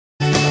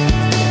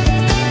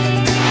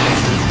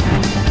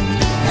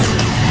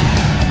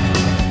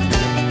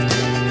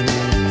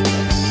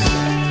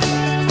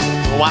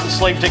one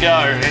sleep to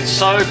go. It's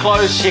so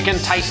close you can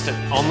taste it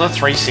on the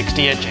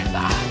 360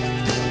 agenda.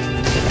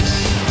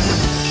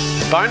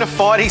 Bona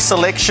fide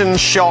selection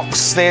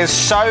shocks. There's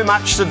so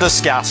much to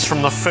discuss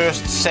from the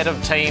first set of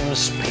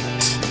teams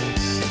picked.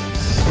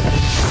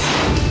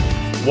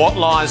 What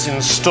lies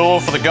in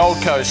store for the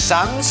Gold Coast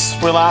Suns?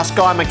 We'll ask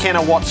Guy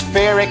Mckenna what's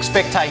fair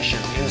expectation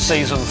in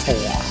Season 4.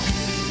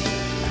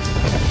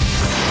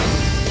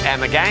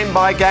 And the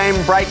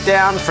game-by-game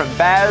breakdown from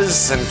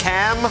Baz and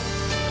Cam,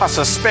 plus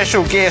a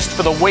special guest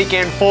for the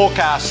weekend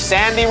forecast,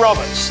 Sandy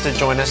Roberts, to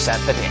join us at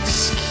the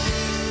desk.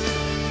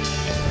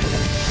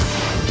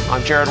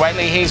 I'm Gerard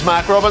Waitley, he's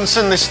Mark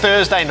Robinson. This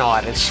Thursday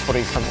night, it's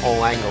footy from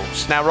all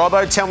angles. Now,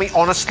 Robbo, tell me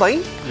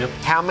honestly,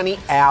 how many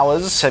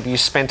hours have you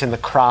spent in the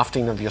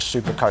crafting of your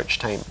Supercoach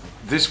team?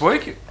 This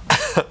week?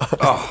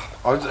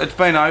 It's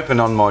been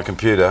open on my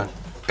computer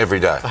every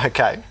day.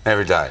 Okay.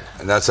 Every day.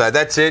 And I'll say,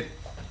 that's it.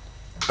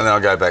 And then I'll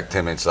go back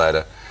 10 minutes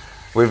later.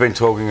 We've been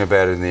talking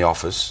about it in the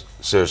office.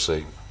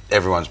 Seriously,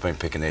 everyone's been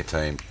picking their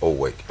team all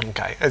week.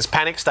 Okay. It's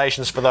panic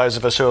stations for those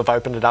of us who have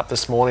opened it up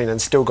this morning and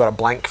still got a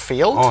blank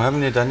field. Oh,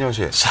 haven't you done yours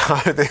yet?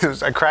 So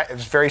there's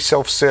it's very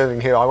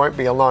self-serving here. I won't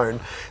be alone.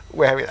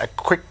 We're having a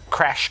quick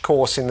crash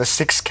course in the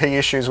 6 key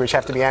issues which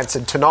have to be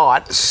answered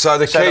tonight so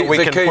that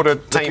we can put a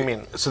team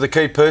in. So the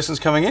key person's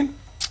coming in?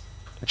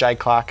 Jay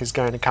Clark is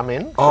going to come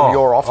in from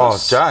your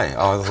office. Oh, Jay. I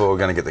thought we were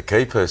going to get the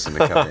key person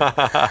to come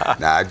in.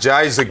 Nah,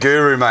 Jay's the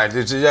guru, mate.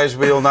 As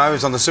we all know, he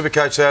was on the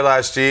Supercoach show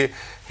last year.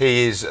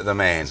 He is the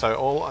man.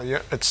 So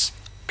it's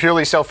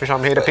purely selfish.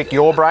 I'm here to pick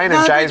your brain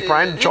and Jay's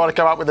brain and try to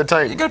come up with a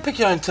team. You've got to pick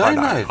your own team,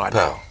 mate. I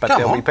know. But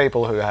there'll be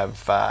people who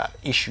have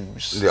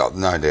issues. Yeah,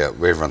 no doubt.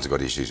 Everyone's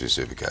got issues with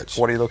Supercoach.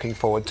 What are you looking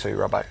forward to,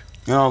 Robbo?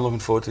 You know, I'm looking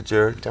forward to,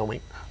 Jared. Tell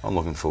me. I'm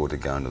looking forward to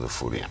going to the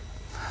footy. Yeah.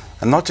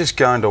 And not just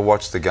going to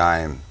watch the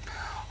game.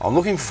 I'm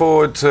looking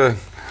forward to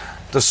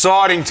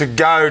deciding to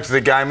go to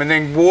the game and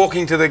then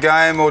walking to the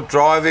game or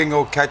driving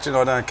or catching.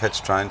 I don't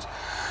catch trains.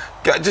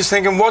 Just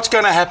thinking, what's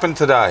going to happen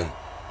today?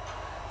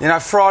 You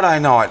know, Friday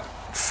night,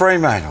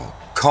 Fremantle,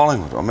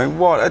 Collingwood. I mean,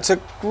 what? It's a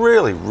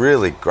really,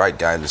 really great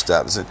game to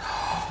start.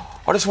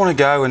 I just want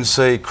to go and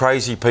see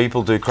crazy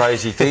people do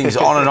crazy things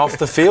on and off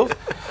the field.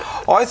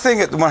 I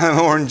think one of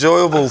the more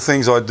enjoyable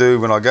things I do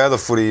when I go to the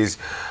footy is,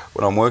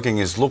 when I'm working,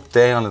 is look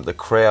down at the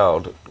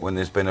crowd when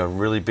there's been a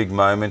really big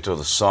moment or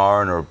the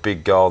siren or a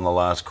big goal in the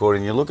last quarter,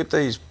 and you look at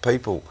these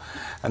people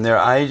and their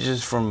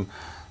ages from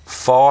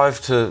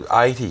 5 to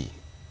 80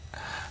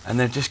 and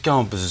they're just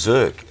going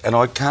berserk, and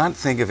I can't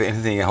think of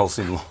anything else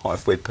in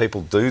life where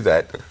people do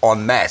that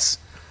en masse.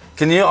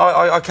 Can you?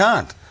 I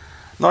can't.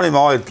 Not in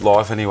my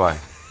life anyway.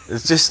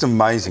 It's just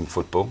amazing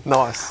football.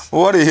 Nice.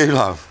 What do you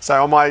love?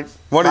 So on my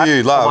What do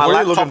you love? What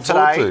are you looking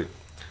forward to?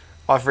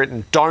 I've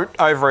written, don't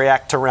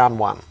overreact to round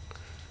 1.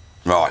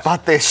 Right.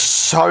 But there's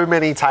so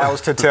many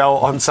tales to tell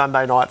on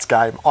Sunday night's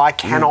game. I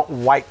cannot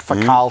wait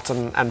for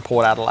Carlton and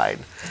Port Adelaide.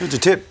 Who's your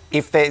tip?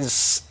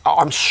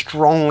 I'm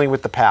strongly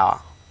with the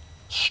Power.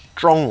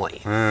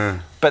 Strongly.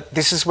 But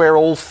this is where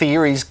all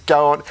theories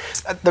go on.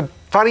 The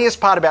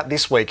funniest part about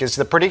this week is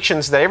the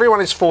predictions that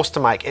everyone is forced to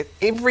make.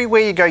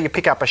 Everywhere you go, you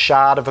pick up a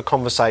shard of a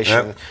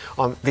conversation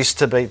on this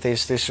to beat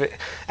this.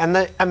 And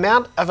the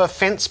amount of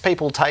offence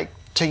people take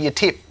to your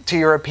tip, to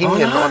your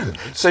opinion.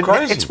 It's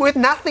crazy. It's worth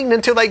nothing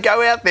until they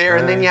go out there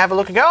and then you have a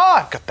look and go, oh,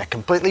 I've got that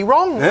completely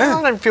wrong. Yeah.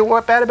 I don't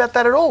feel bad about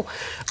that at all.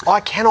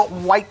 I cannot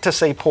wait to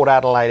see Port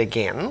Adelaide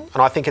again, and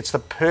I think it's the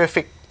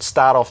perfect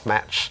start-off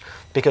match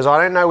because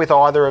I don't know with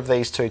either of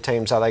these two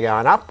teams, are they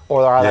going up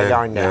or are they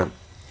going down?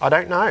 I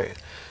don't know.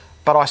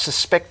 But I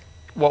suspect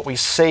what we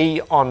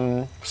see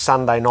on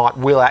Sunday night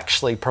will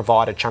actually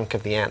provide a chunk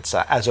of the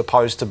answer as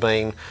opposed to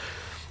being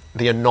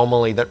the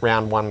anomaly that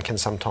round 1 can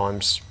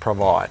sometimes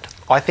provide.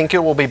 I think it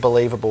will be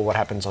believable what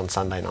happens on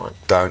Sunday night.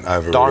 Don't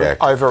overreact. Don't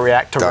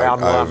overreact to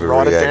round 1.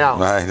 Write it down.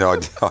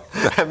 No,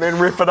 and then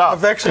rip it up.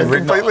 I've actually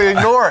completely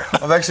ignore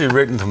it. I've actually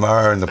written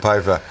tomorrow in the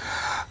paper,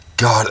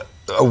 God,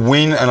 a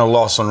win and a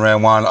loss on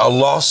round 1. A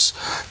loss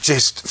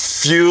just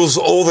fuels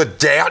all the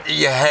doubt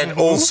you had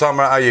all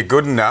summer. Are you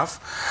good enough?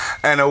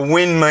 And a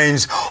win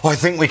means, I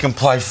think we can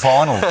play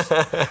finals.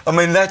 I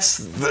mean,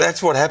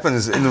 that's what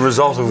happens in the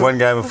result of one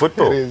game of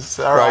football. It is.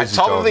 All right,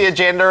 top of the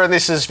agenda, and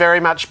this is very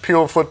much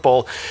pure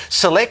football.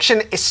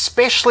 Selection,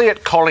 especially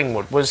at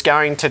Collingwood, was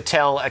going to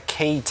tell a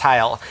key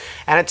tale.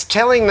 And it's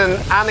telling an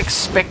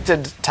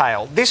unexpected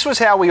tale. This was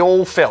how we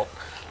all felt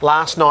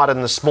last night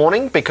and this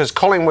morning because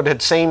Collingwood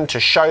had seemed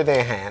to show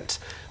their hand.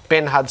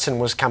 Ben Hudson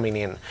was coming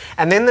in.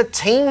 And then the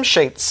team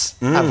sheets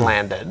have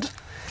landed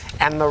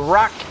and the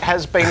ruck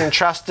has been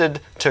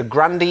entrusted to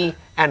Grundy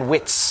and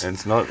Witts. And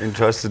it's not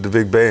entrusted to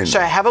Big Ben. So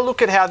have a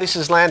look at how this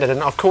has landed.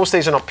 And of course,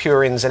 these are not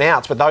pure ins and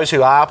outs, but those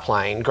who are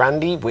playing,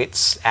 Grundy,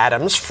 Witts,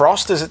 Adams,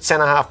 Frost is at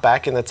centre-half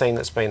back in the team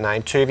that's been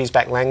named. Tuvi's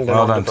back, Langdon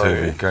well on done, the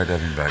Tuvey. Great to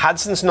have him back.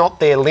 Hudson's not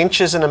there. Lynch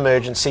is an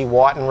emergency.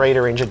 White and Reed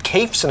are injured.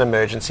 Keefe's an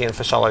emergency and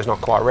Fasolo's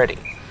not quite ready.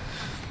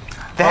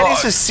 That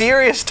is a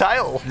serious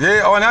tale.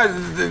 Yeah, I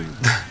know.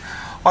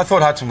 I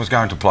thought Hudson was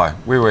going to play.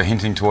 We were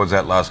hinting towards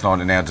that last night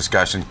in our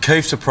discussion.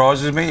 Keefe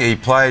surprises me. He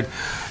played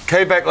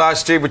Key back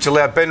last year, which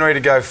allowed Ben Reid to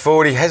go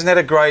forward. He hasn't had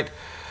a great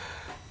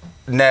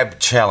NAB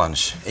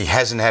challenge. He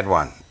hasn't had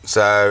one.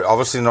 So,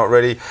 obviously not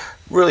ready.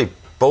 Really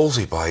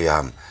ballsy by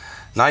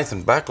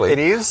Nathan Buckley. It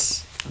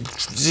is.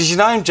 Is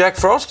your name Jack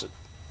Frost?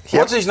 Yep.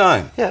 What's his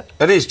name? Yeah.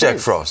 It is Jack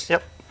Frost.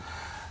 Yep.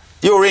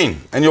 You're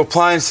in, and you're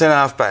playing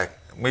centre-half back.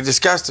 We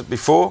discussed it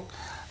before,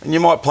 and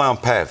you might play on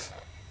Pav.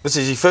 This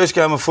is your first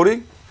game of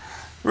footy.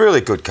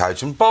 Really good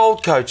coaching.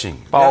 Bold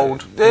coaching.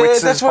 Bold. Yeah,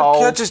 that's what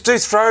coaches do.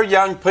 Throw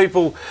young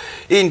people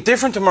in.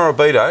 Different to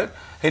Morabito.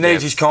 He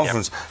needs his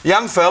confidence.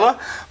 Young fella,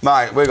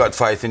 mate, we've got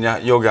faith in you.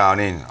 You're going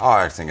in.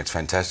 I think it's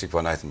fantastic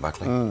by Nathan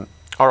Buckley.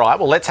 All right,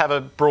 well, let's have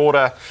a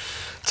broader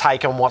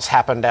take on what's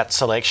happened at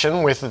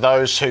selection with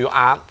those who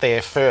aren't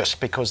there first,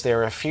 because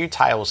there are a few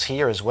tales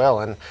here as well,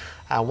 and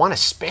one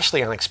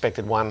especially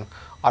unexpected one,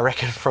 I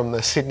reckon, from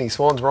the Sydney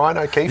Swans. Ryan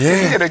O'Keefe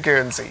in a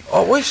Guernsey.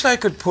 I wish they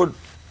could put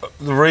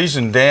the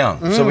reason down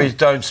so we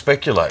don't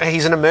speculate.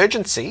 He's an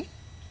emergency.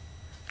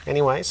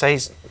 Anyway, so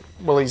he's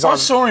I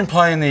saw him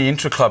play in the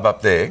intra-club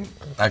up there,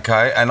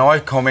 okay, and I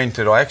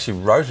commented, I actually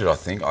wrote it, I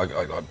think, I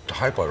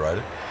hope I wrote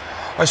it.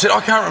 I said,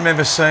 I can't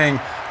remember seeing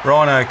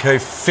Ryan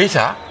O'Keefe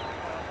fitter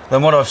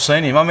than what I've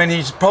seen him. I mean,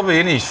 he's probably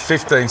in his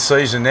 15th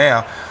season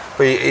now,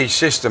 but he's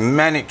just a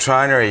manic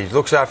trainer. He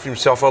looks after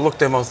himself. I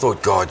looked at him, I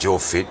thought, God, you're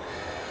fit.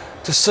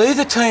 To see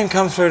the team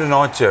come through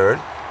tonight, Jared,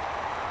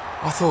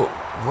 I thought,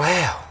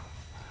 wow.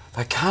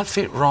 They can't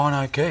fit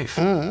Ryan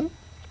O'Keefe.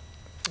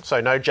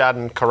 So no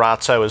Jardin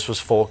Carazzo as was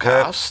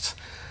forecast.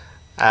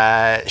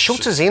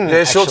 Schultz is in,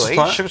 Schultz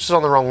actually. Schultz is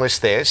on the wrong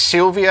list there.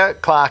 Sylvia,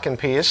 Clark and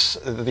Pearce,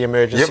 the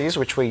emergencies,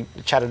 which we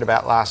chatted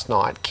about last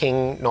night.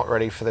 King, not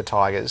ready for the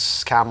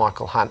Tigers.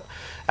 Carmichael, Hunt,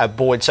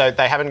 Boyd. So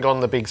they haven't gone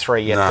the big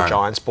three yet, the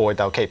Giants. Boyd,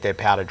 they'll keep their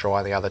powder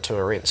dry. The other two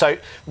are in. So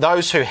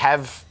those who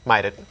have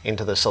made it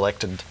into the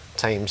selected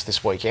teams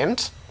this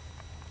weekend,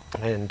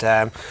 and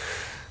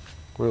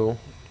we'll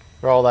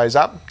roll those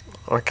up.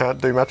 I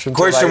can't do much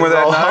until Question they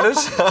without roll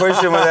notice.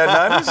 Question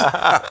without notice.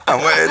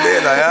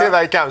 There they are. Here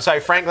they come. So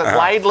Franklin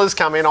Laidler's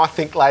come in. I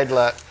think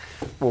Laidler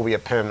will be a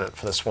permanent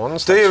for the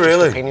Swans. Do you That's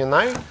really? Just opinion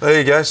though. There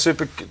you go.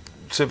 Super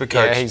coach.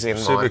 Yeah, he's in.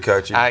 Super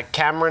coaching.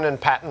 Cameron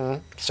and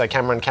Patton. So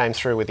Cameron came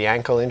through with the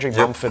ankle injury.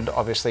 Mumford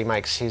obviously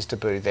makes his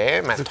debut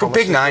there. Matt Thomas,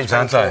 big names,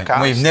 aren't they?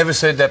 We've never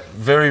said that.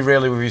 Very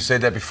rarely have we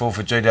said that before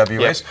for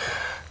GWS.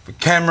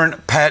 Cameron,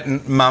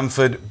 Patton,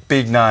 Mumford,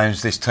 big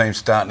names. This team's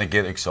starting to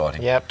get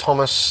exciting. Yep,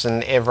 Thomas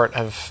and Everett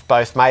have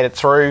both made it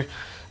through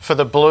for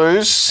the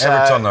Blues.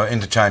 Everett's on the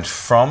interchange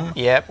from.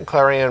 Yep,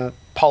 Clary and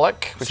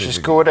Pollock, which is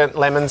good. And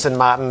Lemons and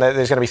Martin.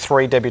 There's going to be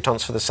 3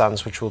 debutants for the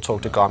Suns, which we'll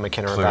talk to Guy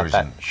McKenna about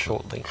that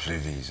shortly.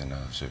 Cleary's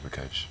another super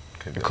coach.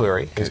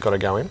 Cleary, he's got to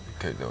go in.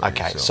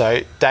 Okay, so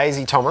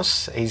Daisy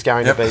Thomas, he's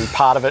going to be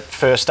part of it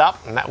first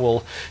up, and that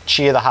will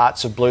cheer the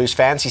hearts of Blues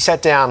fans. He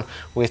sat down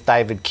with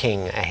David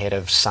King ahead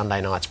of Sunday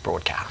night's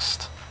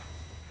broadcast.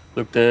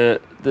 Look, the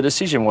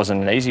decision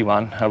wasn't an easy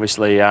one.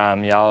 Obviously,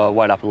 I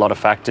weighed up a lot of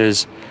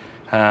factors.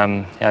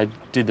 I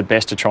did the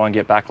best to try and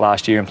get back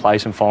last year and play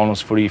some finals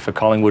footy for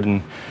Collingwood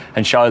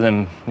and show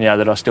them,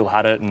 that I still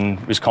had it and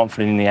was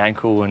confident in the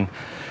ankle. And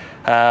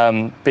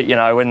but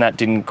when that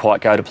didn't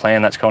quite go to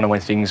plan, that's kind of when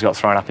things got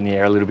thrown up in the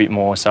air a little bit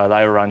more. So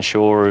they were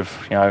unsure of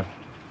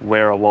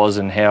where I was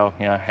and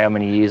how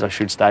many years I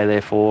should stay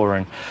there for.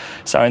 And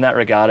so in that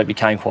regard, it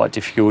became quite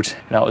difficult.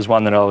 It was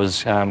one that I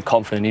was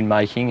confident in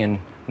making, and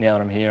now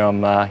that I'm here,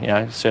 I'm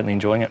certainly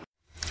enjoying it.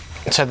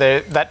 So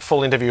that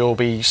full interview will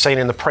be seen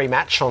in the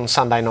pre-match on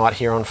Sunday night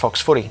here on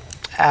Fox Footy.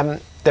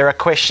 There are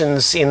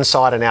questions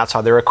inside and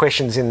outside. There are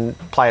questions in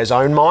players'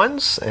 own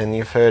minds, and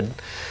you've heard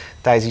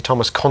Daisy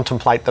Thomas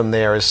contemplate them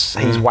there as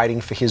he's waiting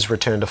for his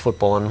return to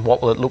football, and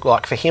what will it look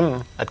like for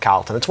him at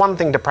Carlton. It's one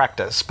thing to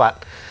practice,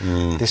 but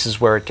this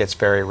is where it gets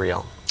very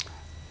real.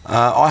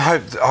 I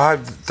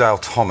hope Dale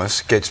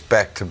Thomas gets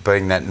back to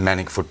being that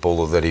manic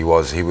footballer that he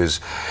was. He was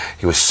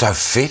so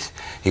fit,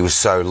 he was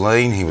so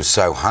lean, he was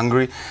so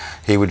hungry.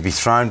 He would be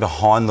thrown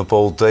behind the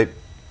ball deep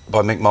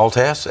by Mick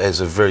Malthouse as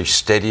a very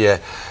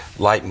steadier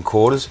late in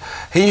quarters.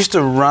 He used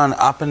to run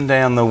up and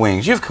down the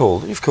wings. You've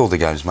called the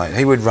games, mate.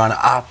 He would run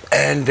up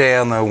and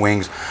down the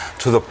wings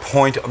to the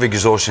point of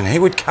exhaustion. He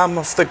would come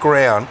off the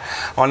ground.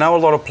 I know a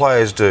lot of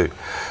players do,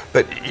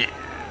 but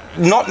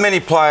not many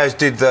players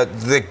did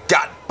the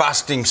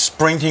gut-busting,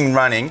 sprinting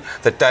running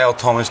that Dale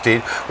Thomas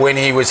did when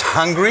he was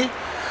hungry,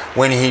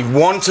 when he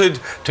wanted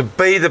to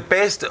be the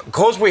best.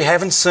 Because we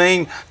haven't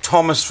seen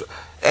Thomas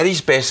at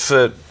his best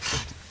for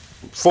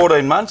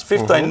 14 months,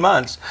 15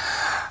 months,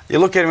 you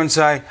look at him and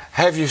say,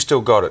 have you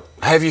still got it?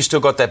 Have you still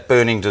got that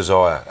burning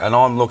desire? And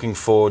I'm looking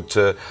forward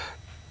to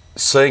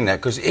seeing that,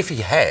 because if he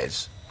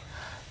has,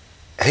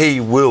 he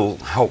will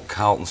help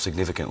Carlton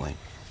significantly.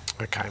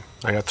 Okay,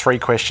 I got 3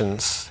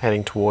 questions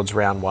heading towards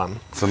round 1.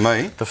 For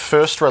me? The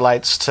first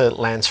relates to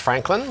Lance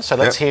Franklin, so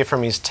let's hear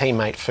from his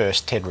teammate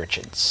first, Ted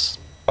Richards.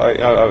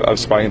 I've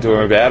spoken to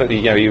him about it.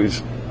 He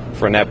was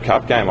for a NAB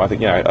Cup game. I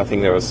think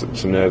there was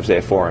some nerves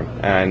there for him,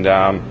 and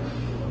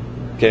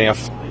getting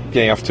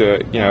off to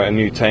a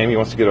new team, he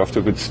wants to get off to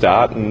a good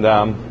start, and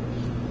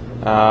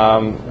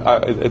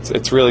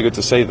It's really good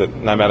to see that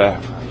no matter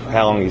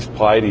how long he's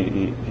played,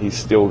 he's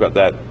still got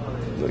that,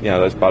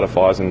 those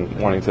butterflies and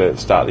wanting to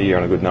start the year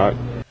on a good note.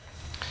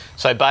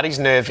 So Buddy's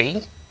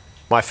nervy.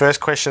 My first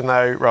question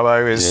though,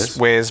 Robbo, is yes.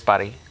 Where's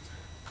Buddy?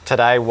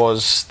 Today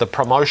was the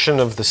promotion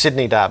of the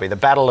Sydney Derby, the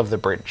Battle of the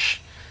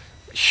Bridge.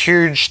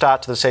 Huge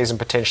start to the season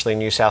potentially in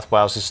New South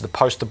Wales. This is the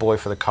poster boy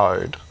for the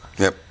code.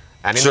 Yep.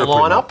 And in the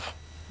lineup,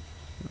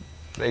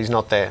 he's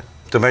not there.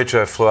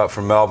 Demetrio flew up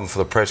from Melbourne for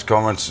the press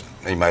conference.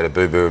 He made a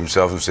boo-boo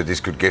himself and said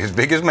this could get as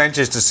big as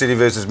Manchester City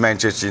versus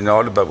Manchester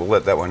United, but we'll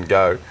let that one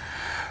go.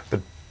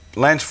 But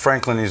Lance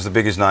Franklin is the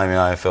biggest name in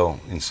AFL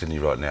in Sydney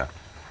right now.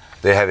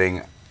 They're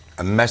having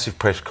a massive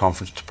press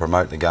conference to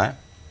promote the game.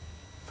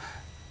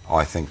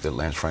 I think that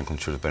Lance Franklin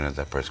should have been at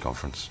that press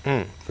conference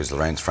because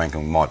Lance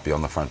Franklin might be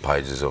on the front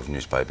pages of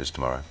newspapers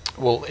tomorrow.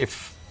 Well,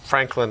 if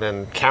Franklin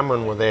and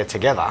Cameron were there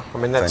together, I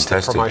mean, that's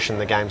fantastic. The promotion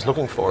the game's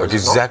looking for,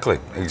 exactly.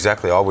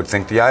 I would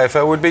think the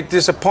AFL would be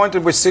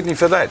disappointed with Sydney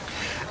for that.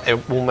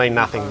 It will mean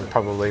nothing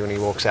probably when he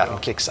walks out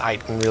and kicks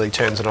 8 and really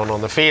turns it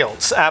on the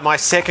fields. My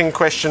second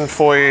question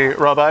for you,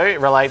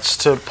 Robbo, relates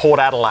to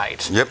Port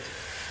Adelaide. Yep.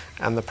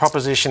 And the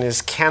proposition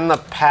is, can the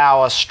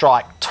power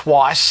strike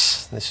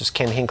twice? This is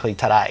Ken Hinkley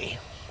today.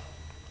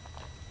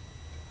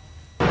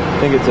 I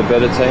think it's a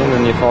better team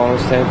than your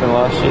finals team from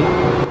last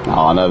year.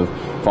 Oh, no,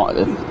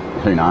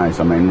 who knows?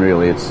 I mean,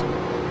 really,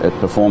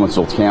 performance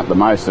will count the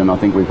most, and I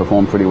think we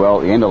performed pretty well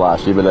at the end of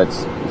last year. But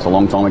it's a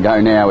long time ago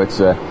now.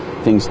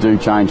 Things do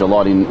change a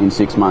lot in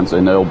 6 months,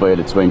 and albeit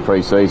it's been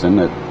pre-season,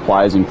 that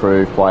players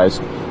improve, players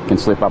can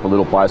slip up a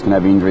little, players can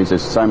have injuries.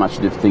 There's so much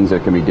things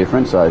that can be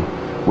different. So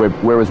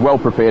we're as well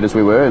prepared as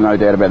we were, no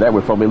doubt about that.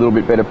 We're probably a little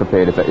bit better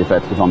prepared,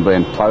 if I'm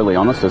being totally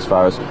honest, as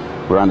far as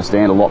we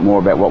understand a lot more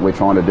about what we're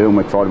trying to do, and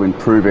we're trying to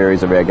improve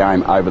areas of our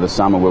game over the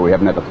summer where we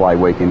haven't had to play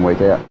week in,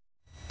 week out.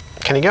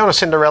 Can he go on a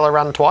Cinderella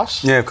run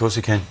twice? Yeah, of course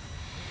he can.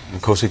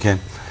 Of course he can.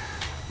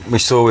 We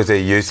saw with their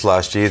youth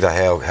last year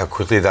how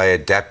quickly they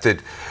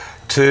adapted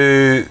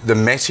to the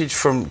message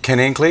from Ken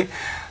Hinkley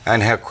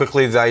and how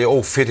quickly they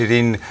all fitted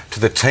in to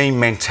the team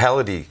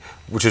mentality,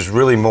 which is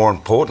really more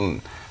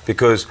important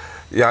because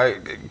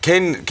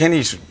Ken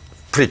is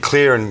pretty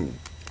clear and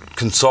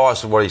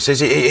concise with what he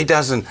says. He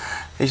doesn't.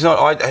 He's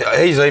not.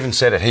 He's even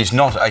said it. He's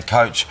not a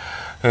coach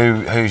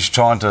who's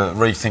trying to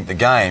rethink the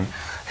game.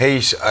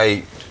 He's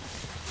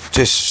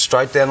just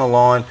straight down the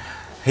line.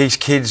 His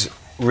kids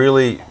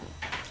really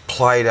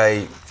played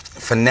a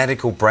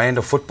fanatical brand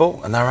of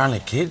football, and they're only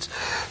kids,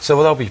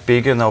 so they'll be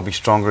bigger and they'll be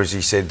stronger, as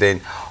he said. Then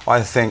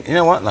I think you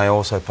know what? They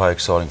also play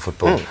exciting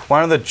football.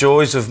 One of the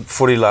joys of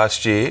footy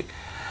last year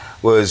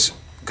was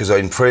because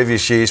in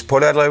previous years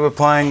Port Adelaide were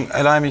playing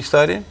at AAMI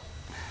Stadium.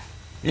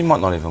 You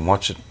might not even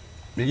watch it.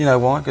 You know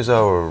why? Because they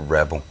were a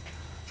rabble.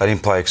 They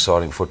didn't play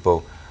exciting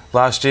football.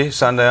 Last year,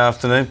 Sunday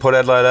afternoon, Port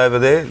Adelaide over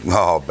there.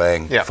 Oh,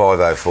 bang,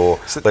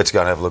 5:04. So let's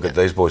go and have a look at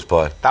these boys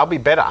play. They'll be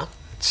better.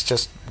 It's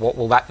just what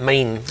will that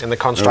mean in the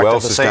construct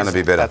of the season? Who else is going to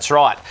be better? That's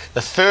right.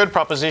 The third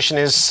proposition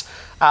is,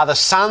 are the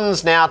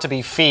Suns now to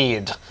be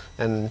feared?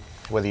 And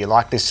whether you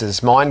like this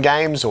as mind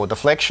games or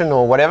deflection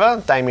or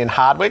whatever, Damien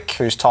Hardwick,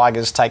 whose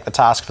Tigers take the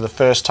task for the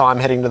first time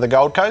heading to the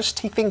Gold Coast,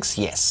 he thinks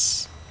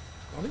yes.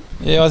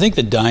 Yeah, I think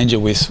the danger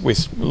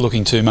with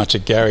looking too much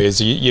at Gary is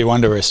you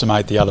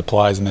underestimate the other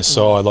players in their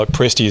side. Like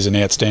Presti is an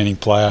outstanding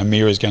player,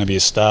 Mira's going to be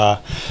a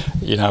star.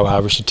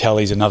 Richard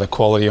Talley's another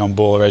quality on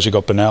ball, as you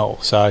got Bennell.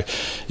 So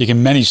you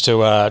can manage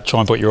to try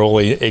and put your all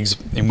eggs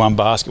in one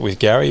basket with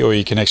Gary, or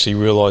you can actually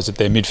realise that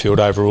their midfield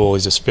overall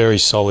is a very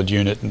solid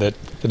unit that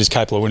is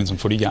capable of winning some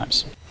footy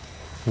games.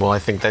 Well, I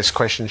think this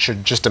question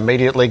should just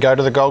immediately go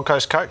to the Gold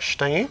Coast coach,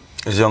 don't you?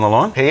 Is he on the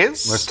line? He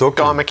is. Let's talk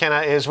to him. Guy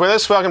Mckenna is with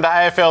us. Welcome to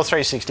AFL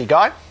 360,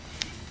 Guy.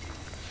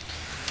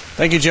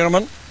 Thank you,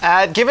 gentlemen.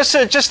 Give us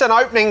just an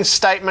opening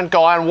statement,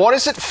 Guy, and what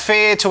is it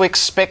fair to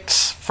expect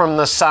from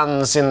the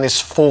Suns in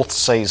this fourth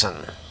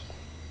season?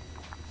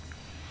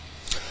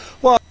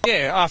 Well,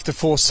 yeah, after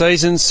 4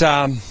 seasons,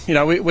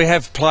 we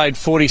have played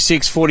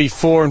 46,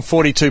 44 and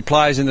 42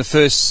 players in the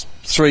first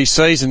 3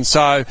 seasons.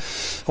 So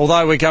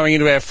although we're going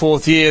into our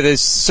 4th year,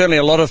 there's certainly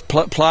a lot of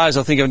players.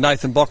 I think of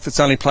Nathan Bock that's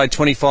only played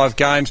 25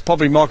 games.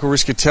 Probably Michael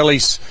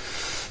Riscatelli's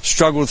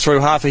struggled through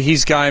half of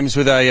his games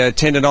with a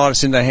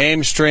tendonitis in the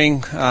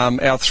hamstring.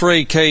 Our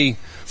 3 key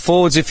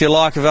forwards, if you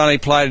like, have only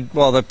played,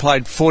 they've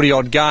played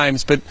 40-odd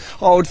games. But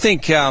I would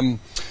think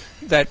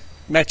that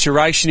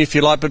maturation, if you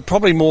like, but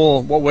probably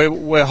more what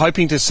we're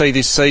hoping to see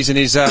this season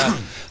is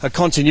a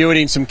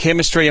continuity and some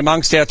chemistry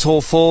amongst our tall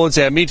forwards,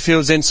 our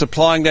midfields then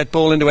supplying that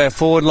ball into our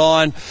forward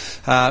line,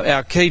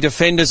 our key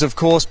defenders, of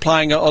course,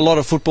 playing a lot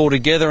of football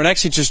together and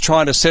actually just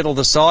trying to settle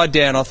the side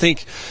down. I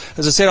think,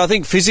 as I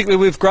said, physically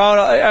we've grown.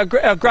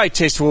 Our great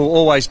test will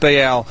always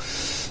be our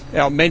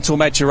mental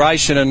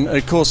maturation, and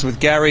of course with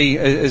Gary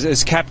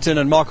as captain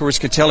and Michael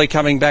Riscatelli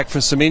coming back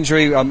from some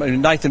injury,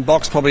 Nathan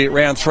Box probably at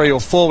round 3 or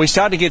 4, we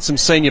start to get some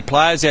senior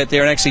players out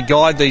there and actually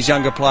guide these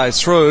younger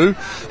players through.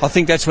 I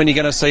think that's when you're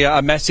going to see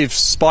a massive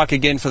spike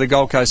again for the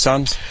Gold Coast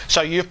Suns.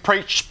 So you've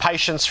preached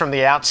patience from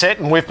the outset,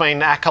 and we've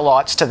been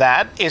acolytes to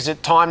that. Is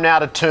it time now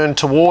to turn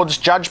towards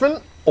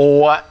judgment,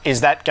 or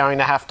is that going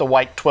to have to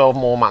wait 12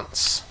 more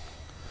months?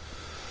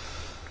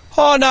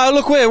 Oh no!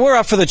 Look, we're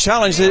up for the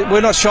challenge. We're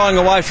not shying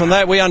away from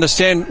that. We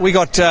understand. We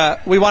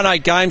won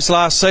 8 games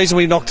last season.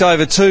 We knocked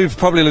over 2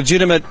 probably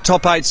legitimate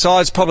top 8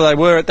 sides. Probably they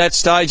were at that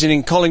stage, and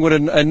in Collingwood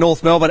and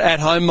North Melbourne at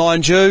home,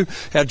 mind you.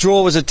 Our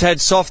draw was a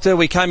tad softer.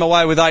 We came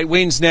away with 8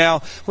 wins.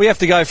 Now we have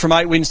to go from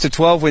 8 wins to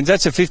 12 wins.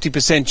 That's a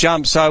 50%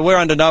 jump. So we're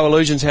under no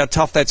illusions how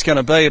tough that's going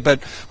to be.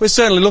 But we're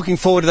certainly looking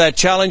forward to that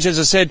challenge. As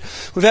I said,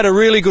 we've had a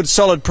really good,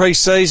 solid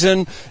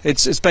pre-season.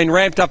 It's been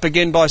ramped up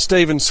again by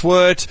Stephen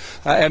Swert.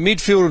 Our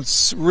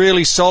midfield's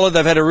really solid.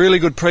 They've had a really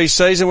good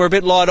pre-season. We're a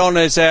bit light on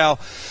as our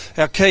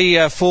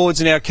key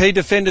forwards and our key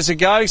defenders are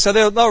going, so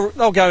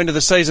they'll go into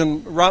the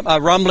season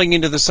rumbling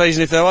into the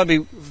season. If they won't be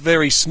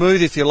very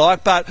smooth, if you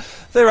like, but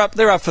they're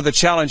up for the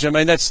challenge. I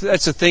mean, that's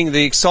the thing,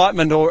 the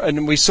excitement,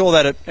 and we saw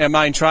that at our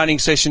main training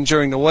session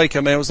during the week. I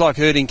mean, it was like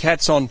herding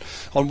cats on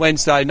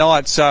Wednesday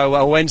night,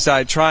 so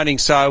Wednesday training.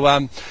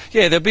 So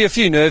yeah, there'll be a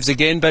few nerves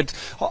again, but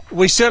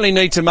we certainly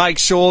need to make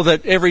sure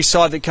that every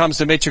side that comes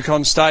to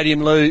Metricon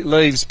Stadium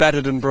leaves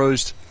battered and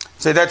bruised.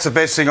 See, that's the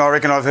best thing I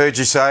reckon I've heard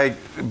you say,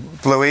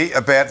 Bluey,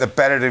 about the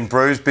battered and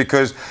bruised,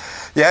 because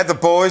you had the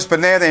boys, but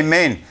now they're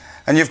men,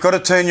 and you've got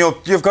to turn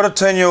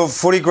your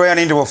footy ground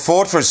into a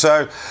fortress.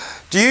 So,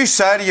 do you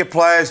say to your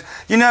players,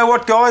 you know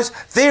what, guys,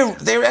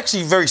 they're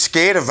actually very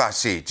scared of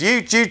us here? Do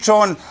you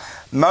try and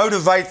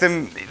motivate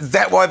them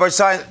that way by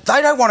saying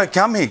they don't want to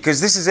come here because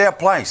this is our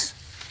place?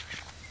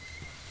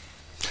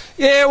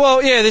 Yeah,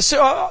 well,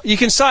 yeah, you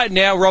can say it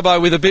now,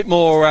 Robbo, with a bit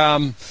more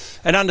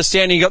and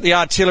understanding. You got the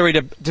artillery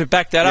to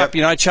back that up.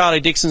 You know,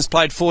 Charlie Dixon's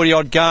played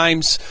 40-odd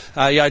games.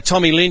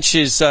 Tommy Lynch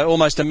is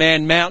almost a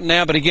man mountain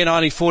now, but again,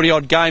 only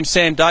 40-odd games.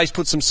 Sam Day's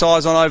put some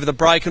size on over the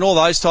break and all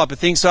those type of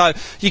things. So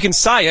you can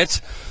say it.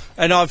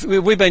 And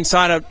we've been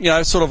saying it, you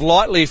know, sort of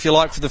lightly, if you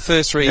like, for the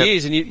first 3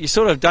 years, and you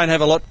sort of don't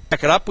have a lot to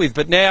back it up with.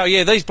 But now,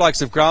 yeah, these blokes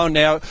have grown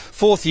now,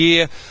 4th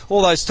year,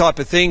 all those type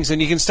of things, and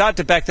you can start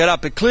to back that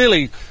up. But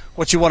clearly,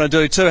 what you want to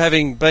do too,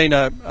 having been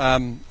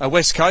a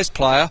West Coast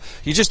player,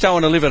 you just don't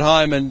want to live at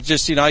home and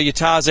just, you know, you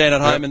Tarzan at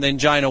home and then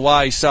Jane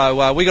away.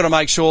 So we got to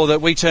make sure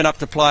that we turn up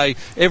to play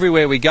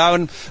everywhere we go,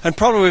 and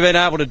probably we've been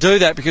able to do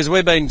that because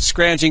we've been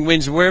scrounging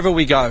wins wherever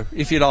we go,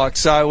 if you like.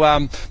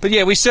 So, but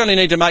yeah, we certainly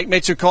need to make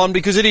Metricon,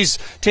 because it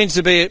tends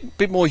to be a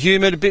bit more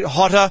humid, a bit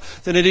hotter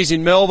than it is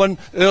in Melbourne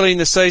early in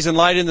the season,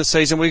 late in the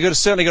season. We've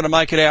certainly got to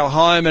make it our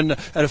home and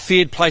a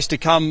feared place to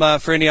come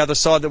for any other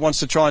side that wants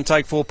to try and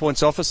take 4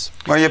 points off us.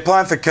 Well, you're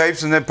playing for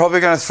keeps, and they're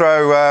probably going to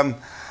throw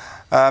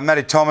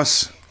Matty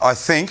Thomas, I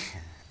think,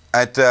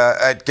 at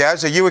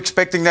Gaz. Are you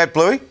expecting that,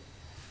 Bluey?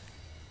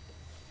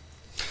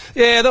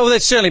 Yeah, well,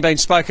 that's certainly been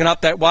spoken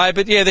up that way,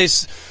 but yeah,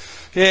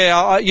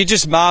 you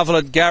just marvel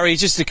at Gary.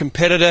 He's just a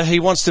competitor. He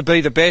wants to be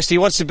the best. He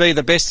wants to be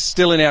the best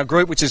still in our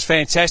group, which is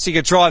fantastic.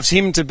 It drives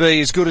him to be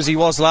as good as he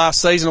was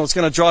last season, or it's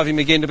going to drive him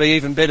again to be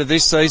even better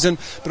this season.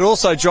 But it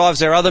also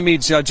drives our other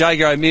mids, you know,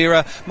 Jago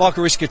O'Meara,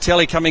 Michael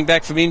Riscatelli coming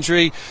back from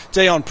injury,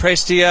 Dion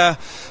Prestia,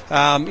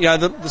 you know,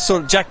 the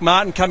sort of Jack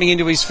Martin coming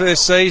into his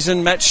first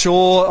season, Matt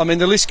Shaw. I mean,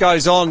 the list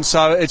goes on.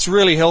 So it's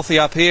really healthy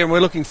up here, and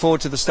we're looking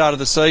forward to the start of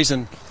the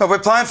season. But we're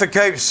playing for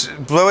keeps,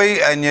 Bluey,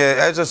 and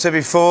as I said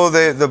before,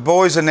 the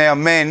boys are now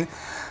men,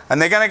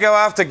 and they're going to go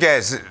after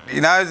Gaz.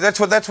 You know, that's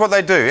what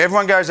they do.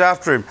 Everyone goes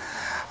after him.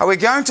 Are we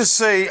going to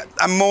see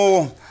a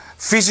more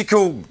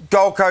physical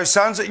Gold Coast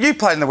Suns? You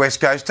played in the West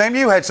Coast team.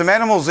 You had some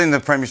animals in the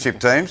premiership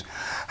teams.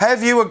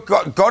 Have you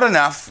got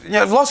enough? You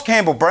know, you've lost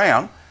Campbell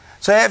Brown,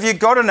 so have you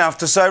got enough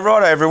to say,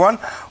 right, everyone,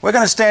 we're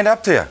going to stand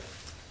up to you?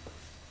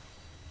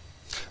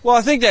 Well,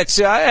 I think that's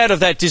out of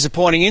that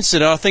disappointing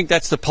incident. I think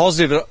that's the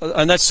positive,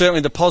 and that's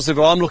certainly the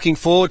positive I'm looking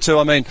forward to.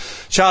 I mean,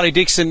 Charlie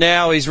Dixon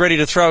now, he's ready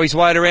to throw his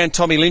weight around.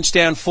 Tommy Lynch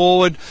down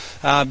forward.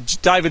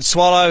 David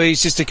Swallow,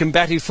 he's just a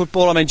combative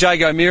footballer. I mean,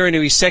 Jago O'Meara into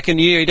his 2nd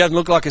year, he doesn't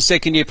look like a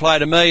 2nd-year player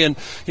to me. And,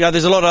 you know,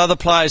 there's a lot of other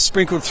players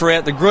sprinkled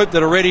throughout the group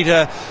that are ready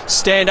to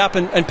stand up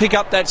and pick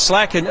up that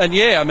slack. And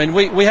yeah, I mean,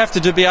 we have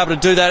to be able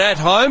to do that at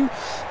home,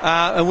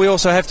 and we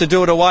also have to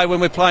do it away when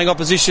we're playing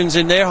oppositions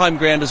in their home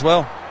ground as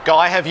well.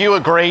 Guy, have you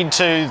agreed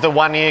to the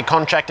 1-year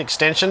contract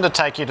extension to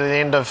take you to the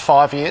end of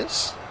 5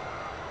 years?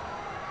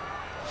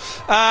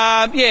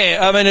 Yeah,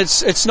 I mean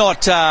it's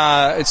not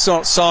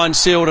signed,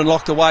 sealed, and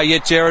locked away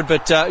yet, Jared.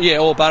 But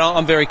but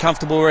I'm very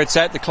comfortable where it's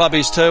at. The club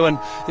is too, and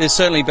there'll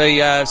certainly be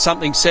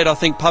something said, I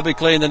think,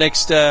 publicly in the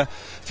next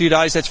few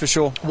days. That's for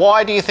sure.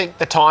 Why do you think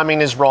the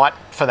timing is right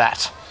for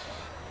that?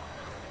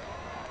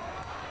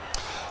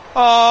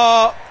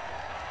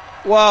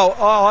 Well,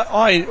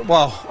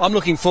 I'm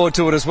looking forward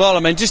to it as well. I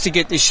mean, just to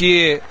get this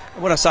year,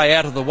 when I say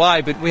out of the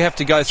way, but we have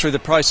to go through the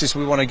process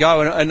we want to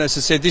go. And as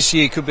I said, this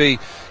year could be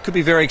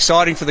very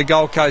exciting for the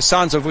Gold Coast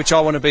Suns, of which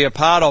I want to be a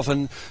part of.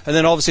 And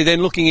then obviously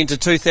then looking into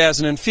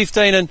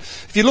 2015. And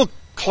if you look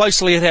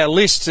closely at our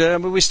list,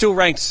 we're still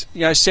ranked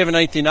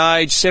 17th in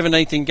age,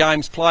 17th in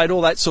games played,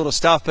 all that sort of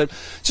stuff. But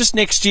just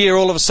next year,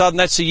 all of a sudden,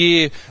 that's a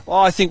year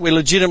I think we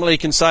legitimately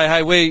can say,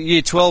 hey, we're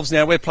year 12s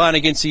now, we're playing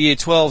against the year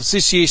 12s.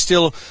 This year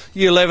still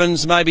year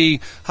 11s,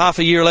 maybe half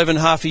a year 11,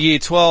 half a year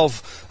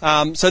 12.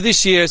 So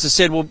this year, as I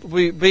said, will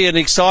be an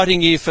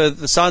exciting year for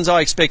the Suns.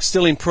 I expect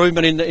still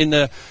improvement in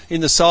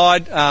the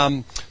side.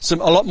 A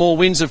lot more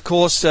wins, of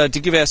course, to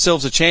give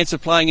ourselves a chance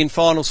of playing in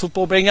finals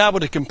football, being able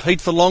to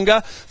compete for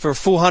longer, for a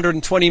full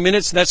 120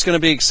 minutes, and that's going to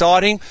be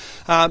exciting.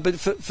 But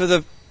for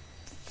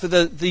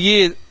the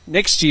year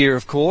next year,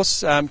 of course,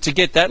 to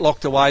get that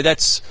locked away,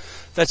 that's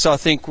I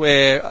think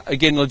where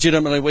again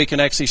legitimately we can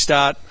actually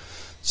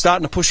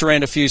starting to push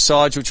around a few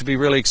sides, which would be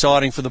really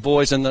exciting for the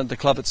boys and the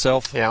club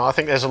itself. Yeah, I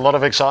think there's a lot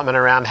of excitement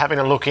around having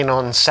a look in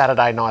on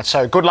Saturday night.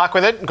 So good luck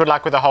with it. Good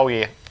luck with the whole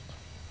year.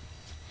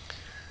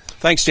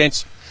 Thanks,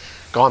 gents.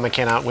 Guy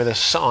Mckenna with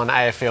us on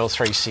AFL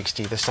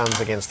 360, the Suns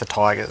against the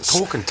Tigers.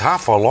 Talking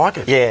tough, I like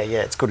it. Yeah,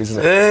 it's good, isn't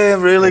it?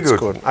 Yeah, really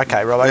good.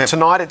 Okay, Robbo. Yep.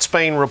 Tonight it's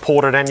been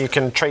reported, and you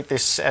can treat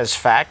this as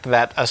fact,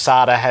 that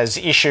ASADA has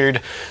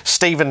issued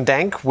Stephen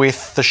Dank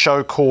with the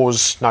show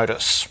cause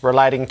notice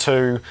relating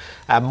to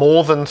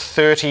more than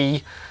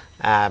 30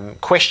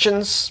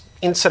 questions,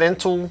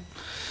 incidental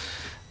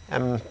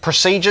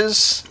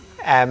procedures,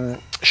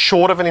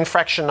 short of an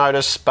infraction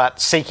notice, but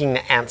seeking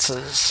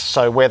answers.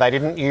 So where they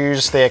didn't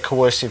use their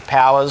coercive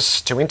powers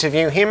to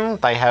interview him,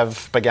 they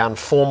have begun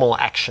formal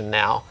action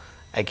now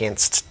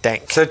against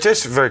Dank. So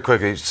just very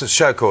quickly, it's a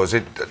show cause.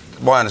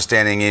 My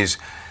understanding is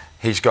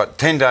he's got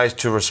 10 days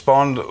to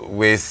respond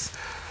with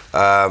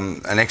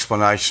an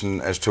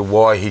explanation as to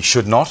why he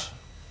should not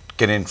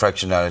get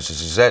infraction notices.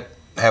 Is that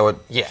how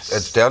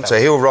it's done? So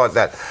he'll write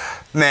that.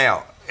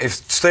 Now, if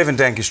Stephen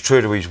Dank is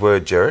true to his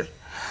word, Jared,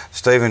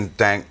 Stephen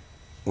Dank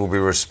will be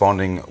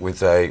responding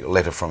with a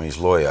letter from his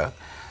lawyer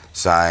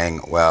saying,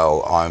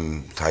 well,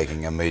 I'm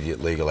taking immediate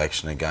legal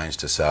action against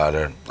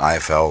ASADA,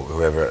 AFL,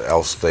 whoever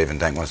else Stephen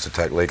Dank wants to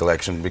take legal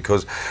action,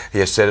 because he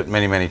has said it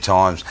many, many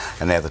times,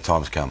 and now the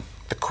time's come.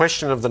 The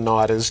question of the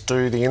night is,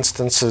 do the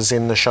instances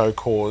in the show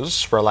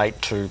cause relate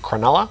to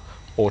Cronulla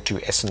or to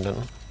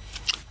Essendon?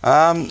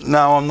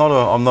 No, I'm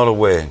not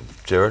aware,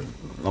 Jared.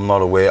 I'm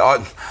not aware.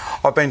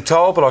 I've been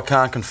told, but I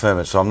can't confirm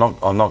it, so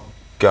I'm not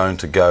going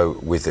to go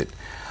with it.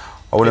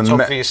 It's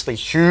obviously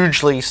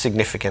hugely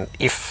significant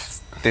if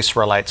this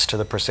relates to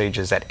the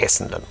procedures at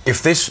Essendon.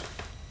 If these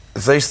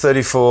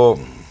 34,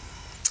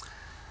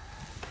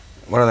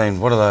 what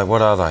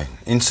are they?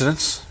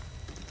 Incidents,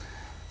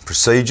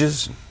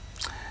 procedures.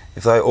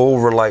 If they all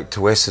relate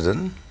to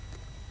Essendon,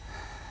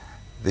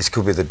 this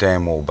could be the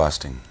damn wall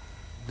busting.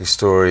 This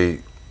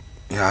story,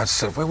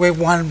 we're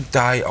one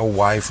day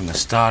away from the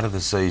start of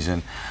the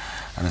season,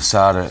 and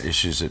ASADA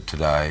issues it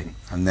today,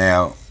 and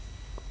now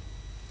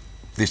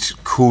this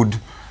could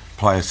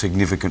play a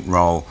significant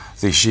role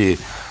this year.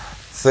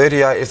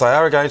 38, if they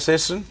are against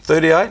Essendon,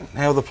 38,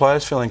 how are the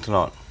players feeling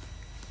tonight?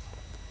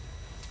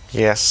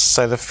 Yes,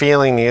 so the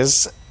feeling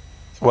is,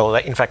 well,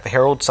 in fact, the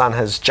Herald Sun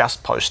has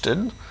just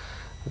posted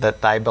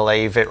that they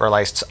believe it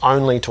relates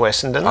only to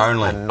Essendon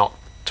and not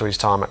to his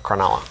time at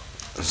Cronulla.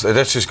 So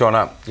that's just gone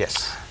up?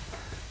 Yes.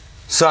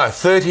 So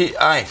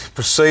 38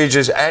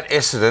 procedures at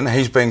Essendon,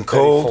 he's been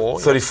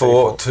called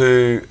 34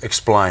 to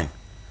explain.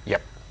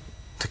 Yep.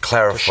 To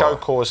clarify. To show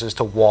cause as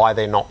to why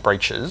they're not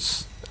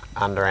breaches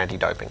under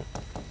anti-doping.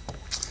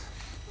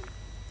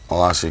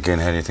 I'll ask you again,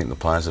 how do you think the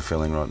players are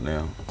feeling right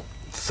now?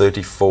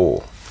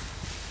 34.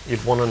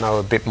 You'd want to know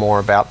a bit more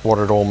about what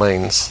it all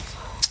means,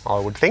 I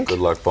would think. Good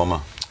luck,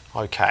 Bomber.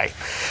 Okay.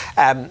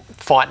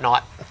 Fight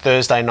night,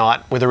 Thursday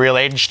night, with a real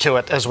edge to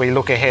it as we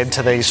look ahead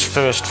to these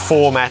first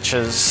 4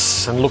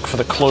 matches and look for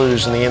the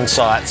clues and the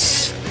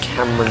insights.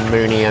 Cameron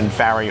Mooney and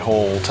Barry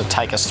Hall to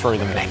take us through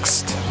them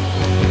next.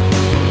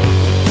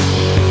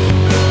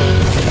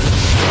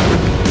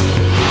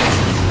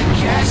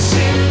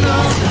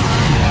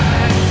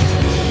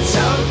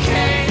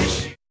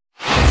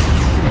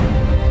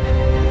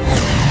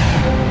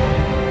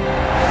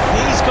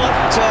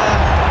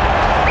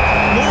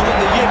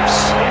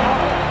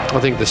 I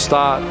think the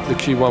start, the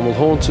Q1 will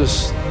haunt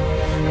us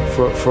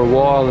for a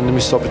while, and the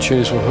missed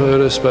opportunities will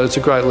hurt us, but it's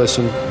a great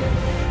lesson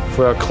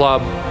for our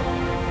club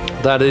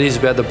that it is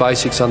about the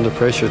basics under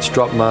pressure. It's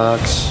drop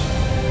marks,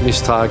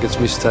 missed targets,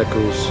 missed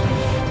tackles,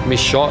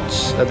 missed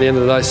shots. At the end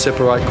of the day,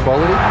 separate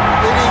quality. It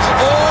is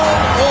all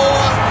or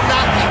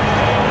nothing.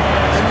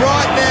 And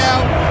right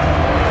now,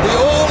 the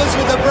all is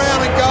with the brown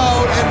and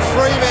gold, and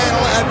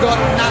Fremantle have got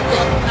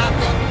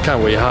nothing. Can't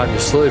wear your heart in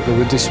your sleeve, but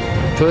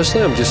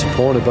personally, I'm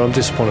disappointed, but I'm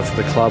disappointed for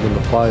the club and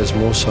the players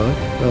more so.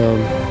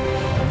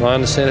 I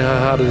understand how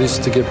hard it is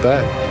to get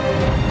back.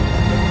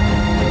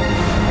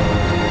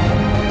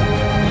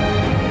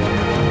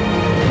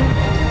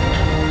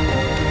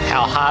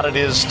 How hard hard it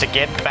is to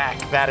get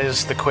back. That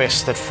is the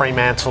quest that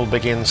Fremantle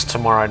begins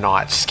tomorrow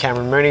night.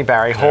 Cameron Mooney,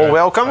 Barry Hall,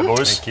 welcome. Hi,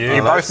 boys. Thank you.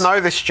 You both know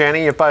this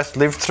journey. You've both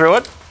lived through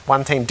it.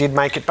 One team did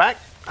make it back.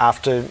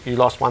 After you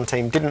lost, one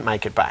team didn't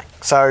make it back.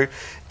 So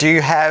do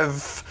you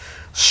have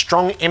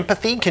strong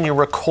empathy? Can you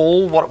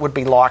recall what it would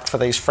be like for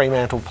these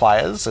Fremantle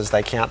players as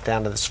they count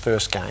down to this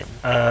first game?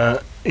 Yeah,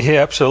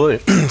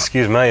 absolutely.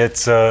 Excuse me.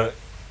 It's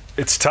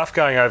tough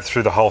going over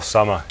through the whole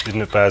summer, isn't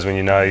it, Baz, when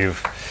you know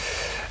you've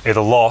either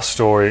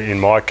lost or, in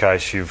my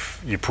case, you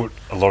put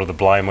a lot of the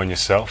blame on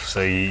yourself.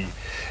 So in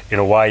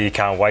a way you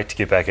can't wait to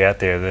get back out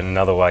there. Then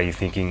another way you're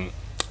thinking,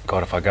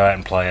 God, if I go out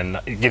and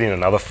get in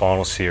another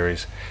final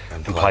series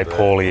and play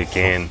poorly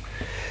again,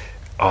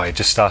 it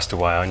just starts to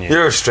weigh on you.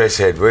 You're a stress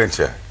head, weren't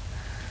you?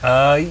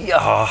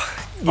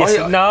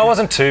 Yes. No, it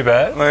wasn't too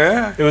bad. Oh,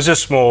 yeah? It was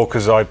just more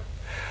because I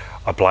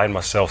blamed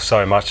myself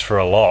so much for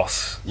a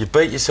loss. You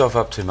beat yourself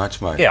up too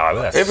much, mate. Yeah,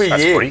 that's every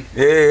that's year. Pretty,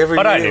 every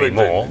I year. don't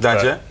anymore.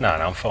 Don't you? No,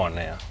 I'm fine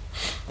now.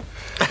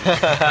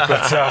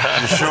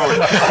 You sure?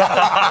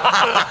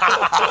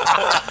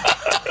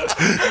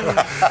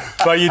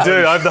 But you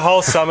do, over the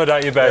whole summer,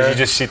 don't you, Baz? You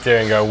just sit there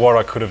and go, what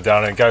I could have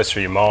done, and it goes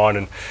through your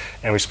mind.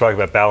 And we spoke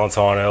about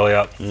Ballantyne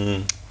earlier.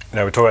 You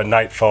know, we talked about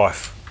Nate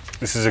Fyfe.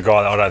 This is a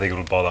guy that I don't think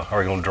it'll bother. I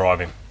reckon it'll drive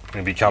him.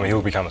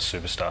 He'll become a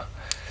superstar.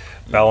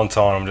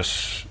 Ballantyne, I'm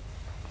just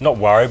not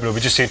worried, but it'll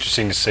be just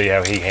interesting to see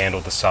how he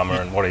handled the summer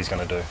and what he's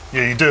going to do.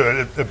 Yeah, you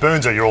do. It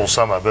burns at you all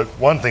summer, but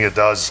one thing it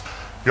does,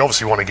 you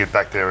obviously want to get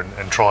back there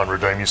and try and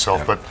redeem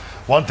yourself, but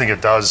one thing it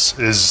does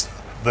is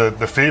the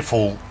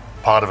fearful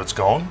part of it's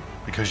gone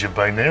because you've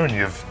been there and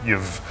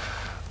you've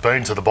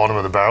been to the bottom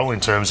of the barrel in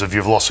terms of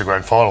you've lost the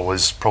grand final.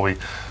 There's probably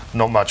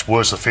not much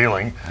worse a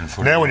feeling.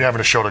 Now when you're having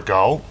a shot at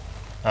goal,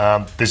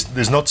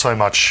 there's not so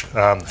much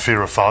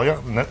fear of failure,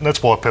 and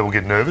that's why people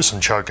get nervous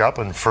and choke up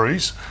and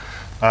freeze.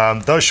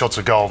 Those shots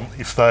at goal,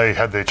 if they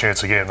had their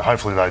chance again,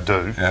 hopefully they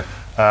do,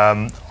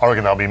 I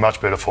reckon they'll be much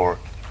better for it.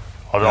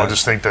 I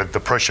just think that the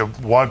pressure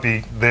won't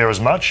be there as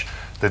much.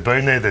 They've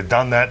been there, they've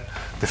done that.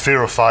 The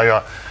fear of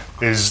failure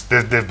is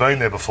they've been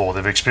there before,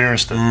 they've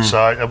experienced it,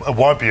 so it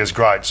won't be as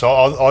great. So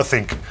I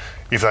think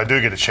if they do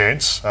get a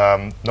chance,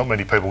 not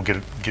many people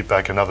get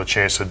back another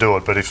chance to do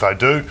it, but if they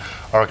do,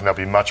 I reckon they'll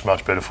be much,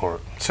 much better for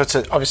it. So it's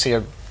obviously a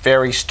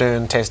very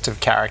stern test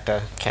of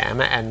character, Cam,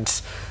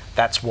 and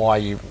that's why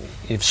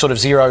you've sort of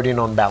zeroed in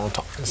on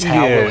Ballantyne.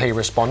 How will he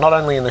respond, not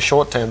only in the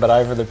short term, but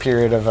over the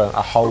period of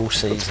a whole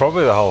season?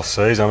 Probably the whole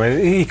season. I mean,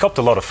 he copped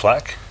a lot of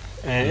flack,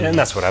 and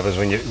that's what happens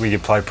when you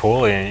play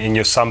poorly and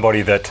you're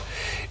somebody that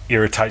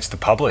irritates the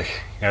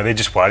public. You know, they're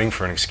just waiting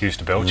for an excuse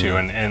to belt you,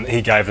 and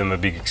he gave them a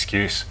big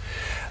excuse.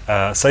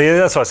 So yeah,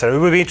 that's what I said. It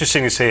would be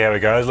interesting to see how he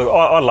goes. Look,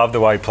 I love the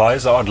way he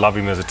plays. I'd love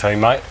him as a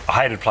teammate.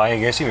 I hated playing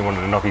against him. He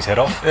wanted to knock his head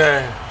off.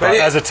 Yeah, but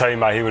as a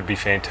teammate, he would be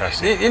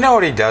fantastic. You know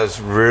what he does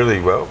really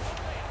well?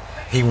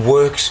 He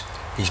works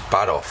his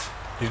butt off.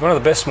 He's one of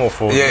the best small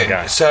forwards in the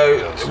game.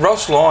 So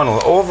Ross Lionel,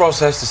 all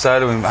Ross has to say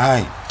to him,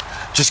 hey,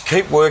 just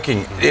keep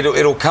working.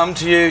 It'll come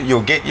to you.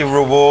 You'll get your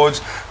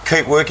rewards.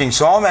 Keep working.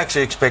 So I'm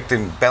actually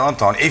expecting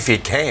Ballantyne, if he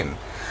can,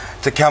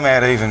 to come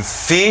out even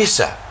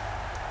fiercer.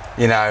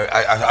 You know,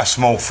 a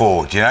small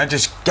forward, you know,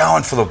 just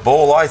going for the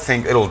ball. I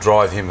think it'll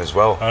drive him as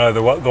well. I know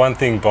the one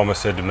thing Bomber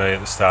said to me at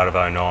the start of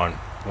 09,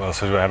 well,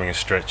 so we were having a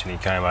stretch and he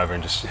came over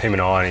and just, him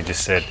and he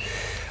just said,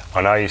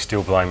 I know you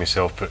still blame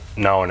yourself, but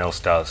no one else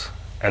does.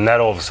 And that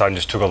all of a sudden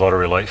just took a lot of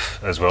relief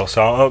as well.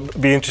 So it'll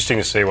be interesting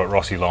to see what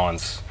Rossi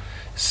Lyons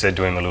said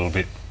to him a little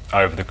bit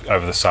over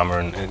the summer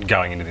and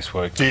going into this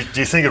week. Do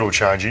you think it'll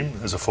change him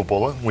as a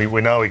footballer?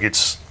 We know he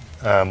gets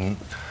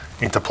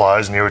into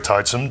players and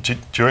irritates them. Do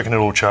you reckon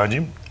it'll change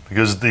him?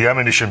 Because the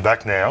ammunition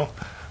back now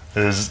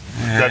is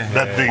that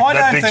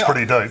dig's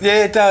pretty deep.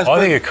 Yeah, it does. I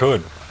think it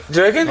could. Do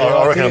you reckon?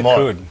 I reckon it might.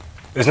 Could.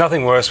 There's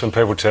nothing worse when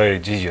people tell you,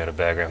 geez, you had a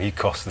bad game. You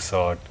cost the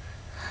side.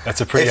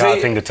 That's a pretty hard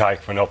thing to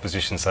take when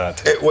opposition say it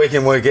to you. Week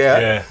in, week out?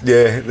 Yeah.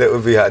 Yeah, that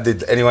would be hard.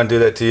 Did anyone do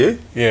that to you?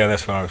 Yeah,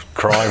 that's when I was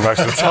crying most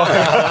of the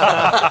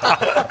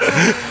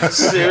time.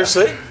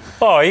 Seriously?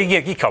 Oh,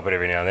 you cop it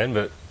every now and then,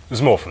 but it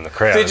was more from the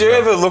crowd. Did you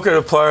ever look at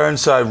a player and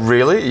say,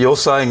 really? You're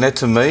saying that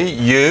to me?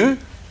 You?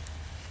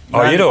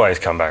 Oh, you'd always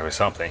come back with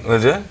something.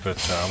 Would you?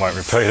 But I won't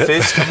repeat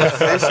it.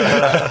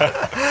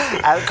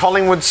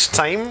 Collingwood's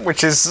team,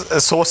 which is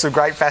a source of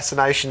great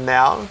fascination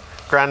now,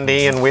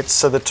 Grundy and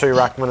Witts are the two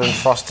ruckman and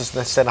Foster's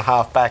the centre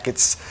half back.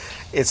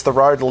 It's the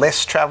road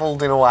less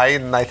travelled in a way,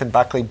 and Nathan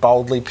Buckley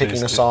boldly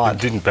picking a side.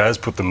 Didn't Baz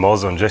put the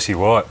moz on Jesse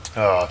White?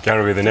 Oh, going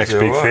to be the next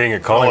big thing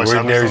at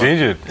Collingwood. Now he's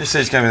injured. This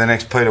is going to be the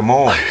next Peter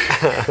Moore.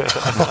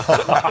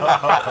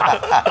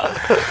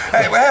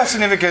 Hey, well, how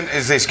significant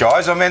is this,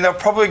 guys? I mean, they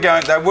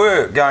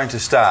were going to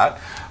start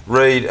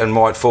Reid and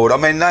White forward. I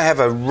mean, they have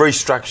a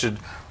restructured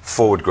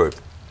forward group.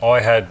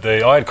 I had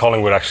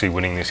Collingwood actually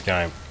winning this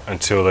game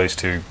until these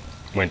two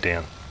went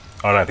down.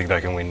 I don't think they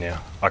can win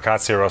now. I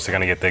can't see where else they're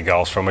going to get their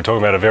goals from. We're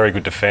talking about a very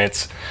good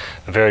defence,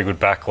 a very good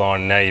back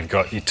line. Now you've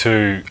got your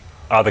two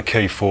other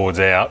key forwards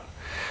out.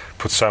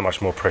 puts so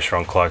much more pressure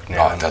on Cloak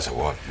now. Oh, does it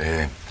what?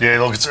 Yeah. Yeah,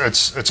 look,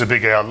 it's a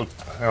big out. Look,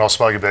 and I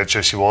spoke about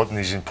Jesse Watt and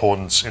his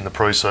importance in the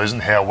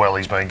pre-season, how well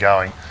he's been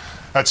going.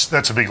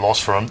 That's a big loss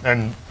for him.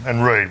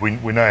 And Reid,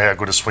 we know how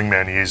good a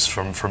swingman he is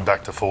from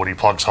back to 40,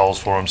 plugs holes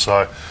for him.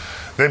 So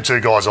them two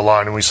guys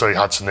alone, and we see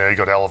Hudson there, he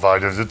got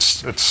elevated.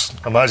 It's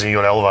amazing he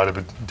got elevated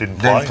but didn't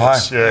play.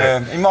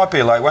 Yeah, he might be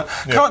a late one.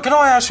 Yeah. Can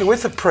I ask you,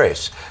 with the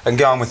press and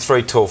going with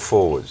 3 tall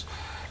forwards,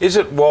 is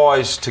it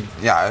wise to,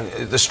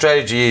 the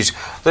strategy is,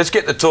 let's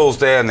get the tools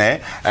down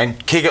there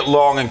and kick it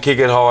long and kick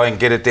it high and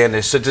get it down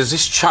there. So does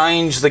this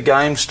change the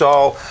game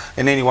style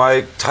in any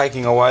way,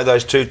 taking away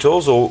those 2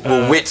 tools, or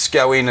will Wits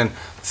go in and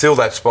fill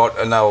that spot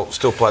and they'll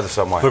still play the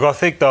same way? Look, I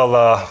think they'll,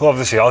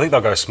 obviously, I think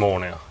they'll go small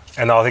now.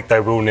 And I think they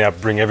will now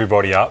bring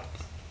everybody up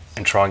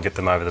and try and get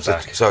them over the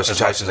back. So it's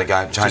changing the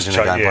game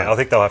plan. Yeah, I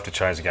think they'll have to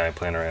change the game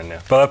plan around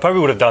now. But they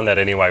probably would have done that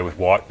anyway with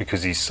White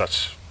because he's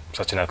such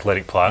an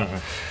athletic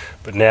player.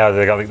 But now I think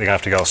they're going to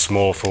have to go a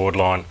small forward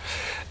line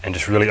and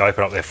just really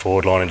open up their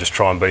forward line and just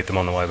try and beat them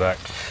on the way back.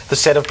 The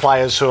set of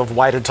players who have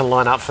waited to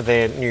line up for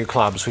their new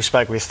clubs. We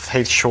spoke with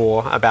Heath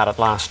Shaw about it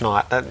last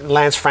night.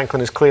 Lance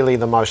Franklin is clearly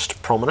the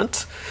most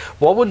prominent.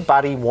 What would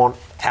Buddy want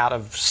out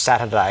of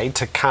Saturday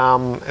to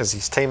calm, as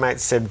his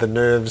teammates said, the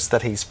nerves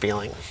that he's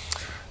feeling?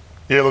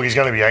 Yeah, look, he's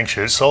going to be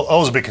anxious. I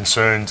was a bit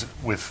concerned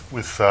with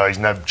his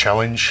NAB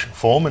challenge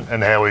form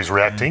and how he's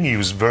reacting. He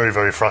was very,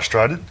 very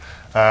frustrated.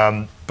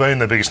 Being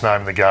the biggest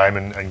name in the game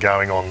and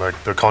going on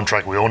the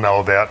contract we all know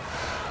about,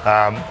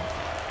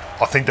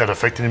 I think that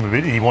affected him a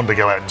bit. He wanted to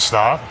go out and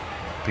start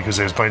because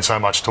there's been so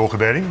much talk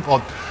about him.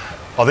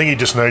 I think he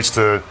just needs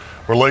to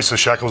release the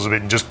shackles a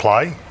bit and just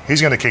play. He's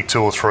going to kick 2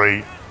 or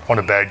 3 on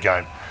a bad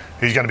game.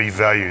 He's going to be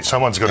valued.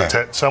 Someone's got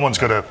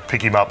to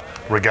pick him up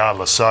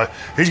regardless. So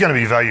he's going to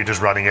be valued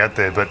just running out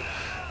there. But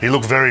he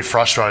looked very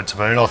frustrated to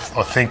me, and I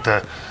think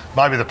that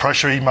maybe the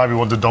pressure, he maybe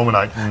wanted to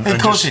dominate. Of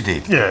course he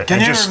did. Yeah,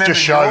 and just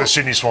show the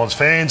Sydney Swans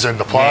fans and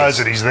the players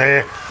that he's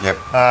there. Yep.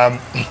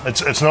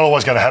 It's not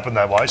always going to happen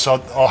that way.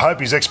 So I hope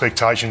his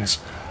expectations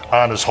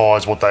aren't as high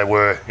as what they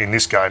were in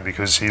this game,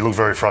 because he looked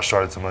very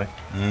frustrated to me.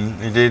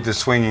 He did. The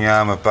swinging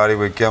arm of Buddy,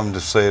 we're coming to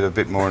see it a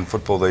bit more in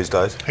football these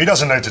days. He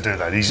doesn't need to do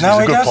that. He's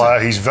a good player.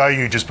 He's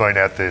value just being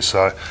out there.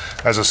 So,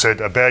 as I said,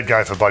 a bad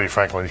game for Buddy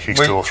Franklin. He kicks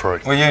 2 or 3.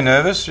 Were you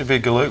nervous, you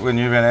big galoot, when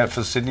you ran out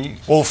for Sydney?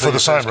 Well, for the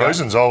same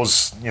reasons. I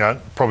was,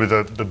 probably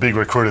the big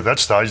recruit at that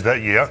stage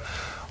that year.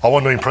 I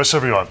wanted to impress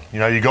everyone.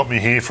 You got me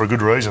here for a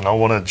good reason. I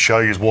want to show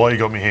you why you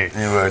got me here.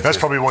 That's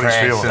probably what he's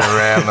feeling.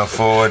 Around the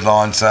forward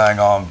line saying,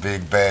 I'm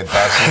big bad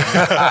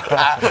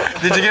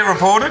bastard. Did you get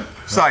reported?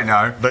 Say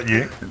no. That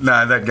year?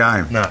 No, that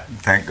game. No.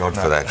 Thank God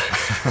for that.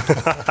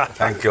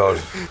 Thank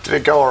God. Did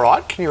it go all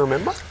right? Can you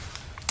remember?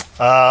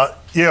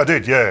 Yeah, I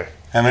did, yeah.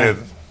 How many?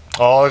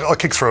 Yeah. I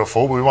kicked 3 or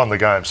 4, but we won the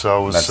game,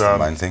 so it was... That's the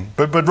main thing.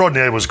 But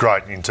Rodney was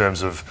great in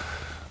terms of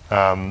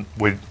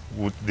the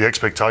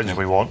expectations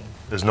we want.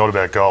 It's not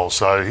about goals,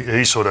 so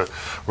he sort of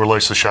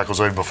released the shackles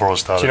even before I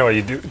started. Do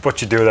you know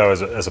what you do though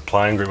as a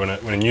playing group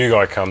when a new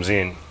guy comes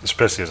in,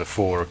 especially as a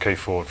forward or a key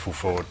forward, full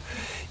forward,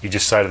 you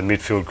just say to the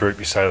midfield group,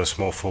 you say to the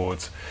small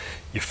forwards,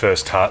 your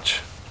first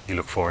touch, you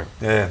look for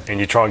him, and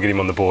you try and get him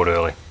on the board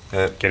early,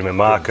 get him a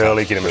mark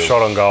early, get him a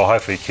shot on goal.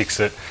 Hopefully he kicks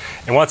it,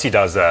 and once he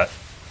does that,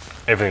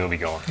 everything will be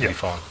gone. He'll be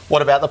fine.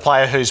 What about the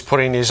player who's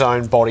putting his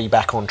own body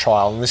back on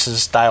trial? And this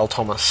is Dale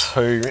Thomas,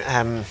 who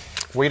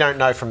we don't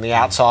know from the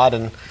outside,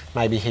 and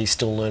maybe he's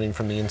still learning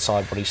from the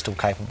inside what he's still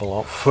capable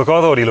of. Look, I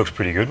thought he looked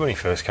pretty good when he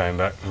first came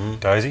back,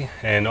 Daisy,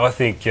 and I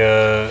think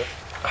he'll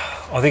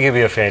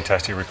be a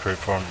fantastic recruit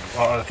for him.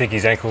 I think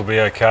his ankle will be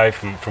okay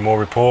from all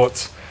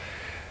reports.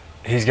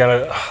 He's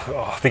going to...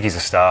 I think he's a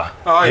star.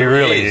 Oh, he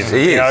really is.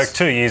 He is.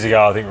 2 years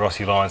ago, I think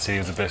Rossi Lyons said he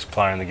was the best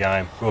player in the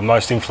game, or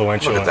most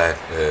influential. Look at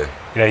that,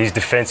 yeah. His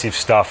defensive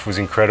stuff was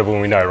incredible,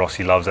 and we know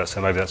Rossi loves that,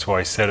 so maybe that's why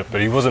he said it. But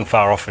he wasn't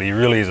far off it. He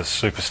really is a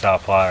superstar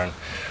player, and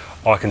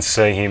I can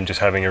see him just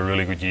having a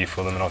really good year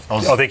for them, and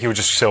I think he'll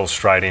just sell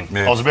straight in.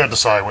 Yeah. I was about to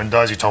say, when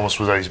Daisy Thomas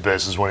was at his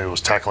best is when he was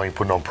tackling,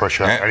 putting on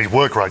pressure, and his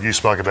work rate you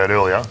spoke about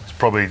earlier, it's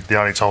probably the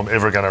only time I'm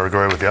ever going to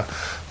agree with you,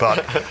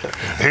 but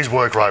his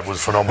work rate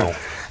was phenomenal.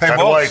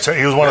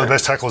 He was one of the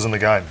best tacklers in the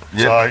game.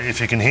 Yep. So if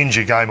you can hinge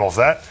your game off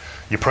that,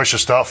 your pressure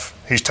stuff,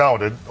 he's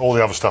talented, all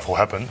the other stuff will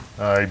happen.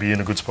 He'd be in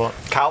a good spot.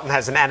 Carlton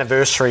has an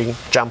anniversary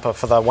jumper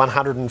for the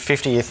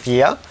 150th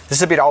year. This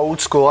is a bit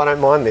old school, I don't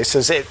mind this,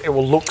 as it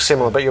will look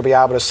similar, but you'll be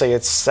able to see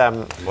it's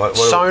sewn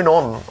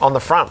on the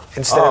front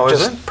instead of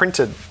just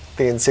printed,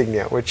 the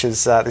insignia, which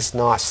is this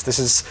nice. This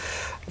is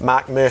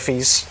Mark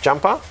Murphy's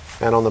jumper,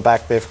 and on the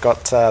back they've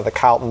got the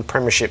Carlton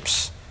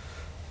Premierships.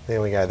 There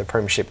we go, the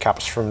Premiership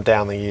Cups from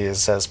down the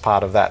years as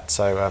part of that.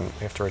 So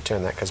we have to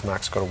return that because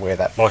Mark's got to wear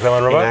that in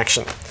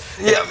action.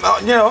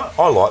 Yeah,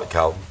 I like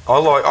Carlton. I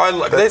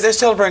like. They're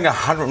celebrating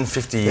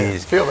 150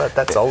 years. I feel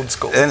that's old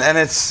school. And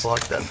it's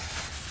like that.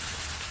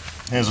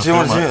 Do you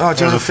want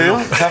to feel?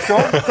 Tough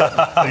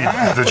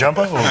guy? The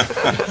jumper? Yeah,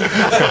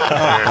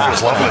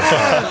 it's lovely.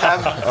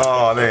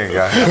 There you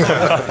go.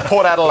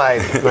 Port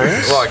Adelaide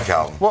Moons. Like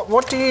Carlton.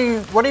 What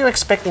are you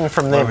expecting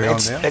from them?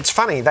 It's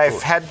funny.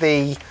 They've had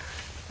the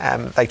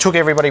They took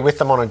everybody with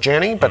them on a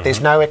journey, but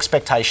there's no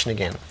expectation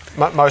again.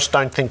 Most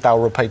don't think they'll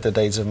repeat the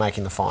deeds of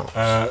making the finals.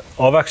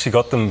 I've actually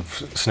got them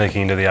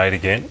sneaking into the 8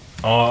 again.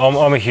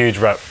 I'm a huge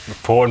rap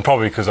report, and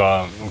probably because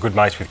I'm good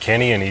mates with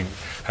Kenny and he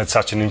had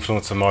such an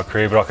influence on my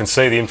career, but I can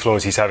see the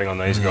influence he's having on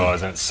these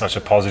guys, and it's such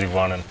a positive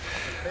one. And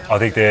I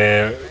think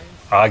they're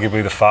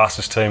arguably the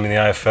fastest team in the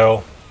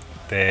AFL.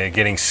 They're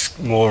getting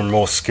more and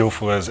more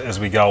skillful as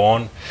we go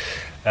on.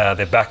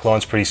 Their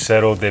backline's pretty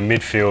settled. Their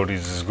midfield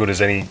is as good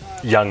as any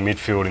young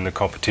midfield in the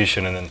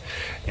competition. And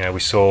then, we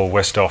saw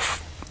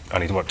Westhoff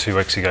only 2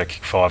 weeks ago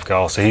kick 5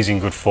 goals, so he's in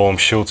good form.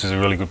 Schultz is a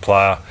really good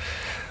player.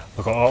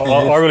 Look,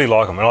 I really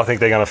like them, and I think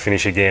they're going to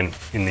finish again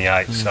in the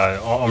 8. So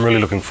I'm really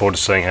looking forward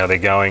to seeing how they're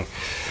going.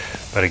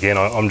 But again,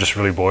 I'm just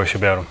really bullish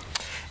about them.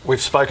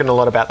 We've spoken a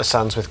lot about the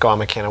Suns with Guy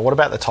Mckenna. What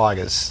about the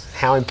Tigers?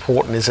 How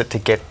important is it to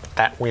get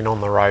that win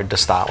on the road to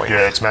start with?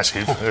 Yeah, it's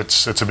massive.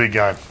 It's a big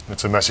game.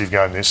 It's a massive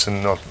game, this,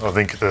 and I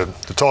think the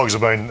Tigers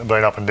have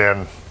been up and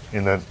down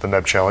in the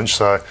NAB Challenge.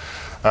 So,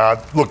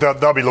 look,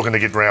 they'll be looking to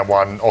get round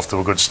 1 off to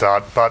a good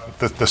start. But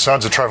the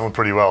Suns are travelling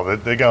pretty well.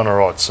 They're going all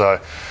right. So,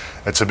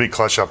 it's a big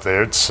clash up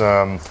there. It's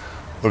going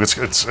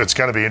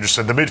to be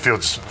interesting. The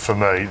midfields for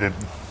me,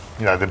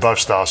 they're both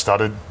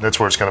star-studded. That's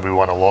where it's going to be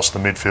won or lost. The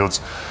midfields.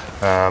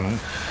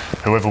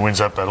 Whoever wins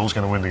that battle is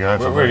going to win the game.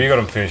 Where have you got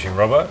them finishing,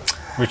 Robbo?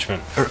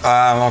 Richmond.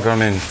 I've got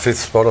them in 5th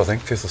spot, I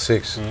think, 5th or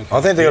 6th. Okay. I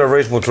think they got a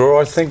reasonable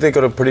draw. I think they've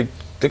got a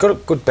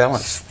good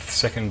balance.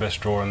 Second best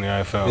draw in the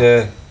AFL.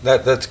 Yeah,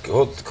 that's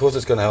of course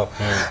it's going to help.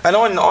 Yeah. And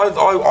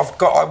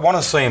I want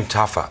to see them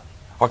tougher.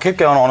 I keep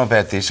going on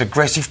about this.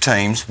 Aggressive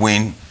teams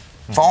win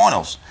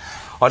finals.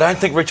 I don't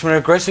think Richmond are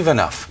aggressive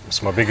enough.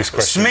 It's my biggest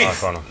question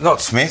mark on them. Not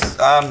Smith.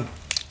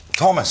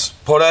 Thomas,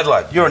 Port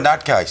Adelaide, you're a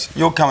nutcase.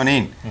 You're coming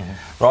in.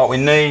 Right, we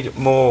need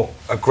more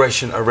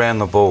aggression around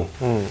the ball.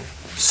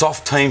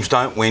 Soft teams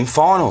don't win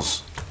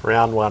finals.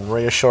 Round 1,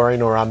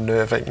 reassuring or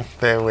unnerving?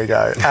 There we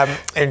go.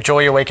 Enjoy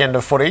your weekend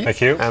of footy.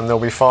 Thank you. There'll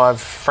be 5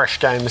 fresh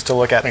games to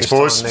look at. Thanks, this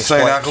boys. time next See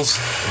you, week. Knuckles.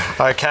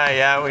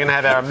 Okay, we're going to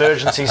have our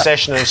emergency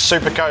session of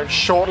Supercoach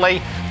shortly.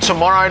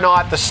 Tomorrow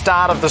night, the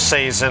start of the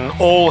season,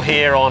 all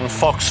here on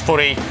Fox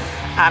Footy.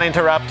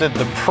 Uninterrupted,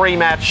 the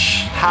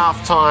pre-match,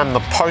 half-time, the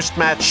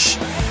post-match.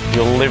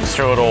 You'll live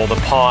through it all, the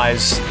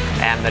Pies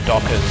and the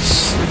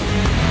Dockers.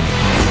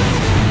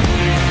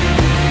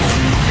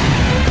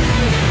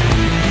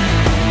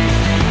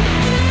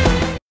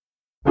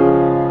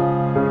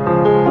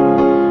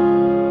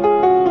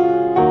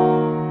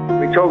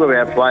 We talk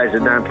about players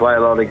that don't play a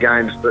lot of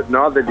games, but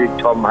neither did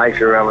Tom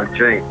Hafer or Alan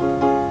Jean.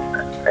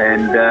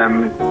 And,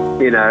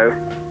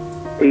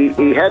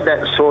 he had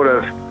that sort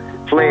of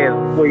flair.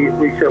 We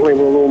certainly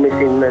will all miss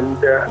him,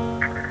 and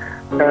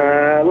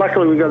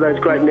luckily we got those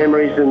great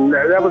memories, and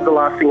that was the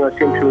last thing I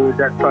sent to him, was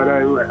that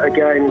photo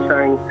again,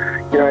 saying,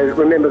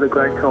 remember the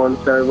great times.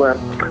 So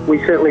we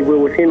certainly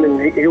will with him,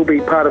 and he'll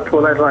be part of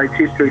Port Adelaide's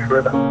history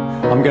forever.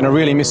 I'm going to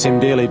really miss him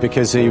dearly,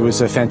 because he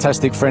was a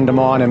fantastic friend of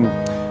mine and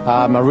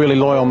a really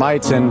loyal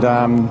mate, and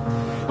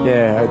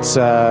it's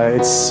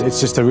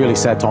just a really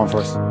sad time for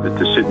us.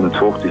 To sit and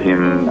talk to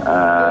him,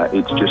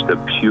 it's just a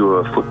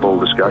pure football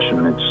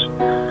discussion.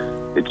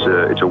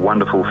 It's a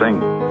wonderful thing.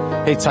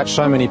 He touched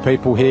so many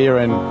people here,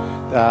 and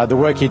the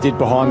work he did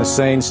behind the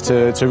scenes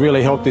to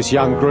really help this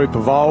young group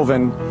evolve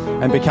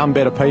and become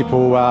better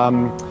people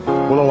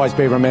will always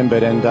be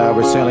remembered, and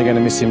we're certainly going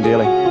to miss him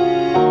dearly.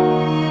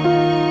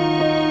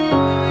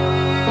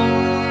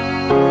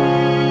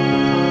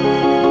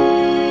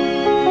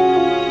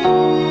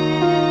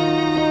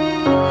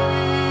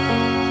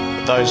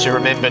 Those who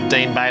remember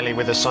Dean Bailey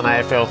with us on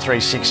AFL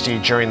 360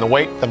 during the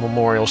week, the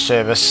memorial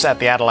service at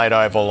the Adelaide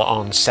Oval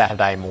on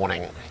Saturday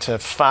morning. To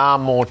far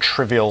more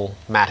trivial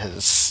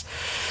matters.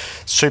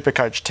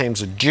 Supercoach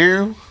teams are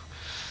due.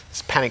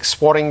 There's panic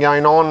squatting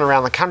going on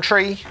around the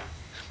country.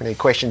 We need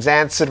questions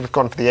answered. We've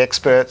gone for the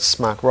experts.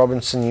 Mark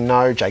Robinson,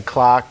 Jay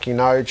Clark,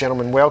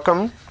 Gentlemen,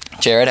 welcome.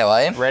 Jared, how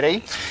are you?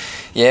 Ready?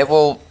 Yeah,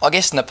 well, I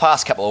guess in the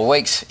past couple of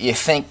weeks, you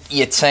think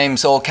your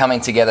team's all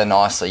coming together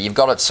nicely. You've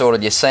got it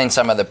sorted. You've seen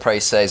some of the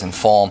pre-season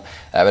form.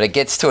 But it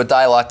gets to a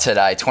day like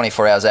today,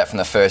 24 hours out from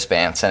the first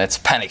bounce, and it's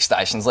panic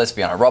stations, let's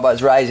be honest.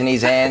 Robbo's raising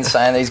his hand,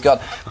 saying he's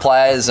got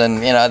players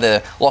and,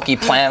 the Lockie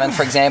Plowman,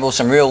 for example,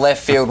 some real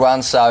left field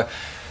runs. So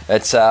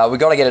we've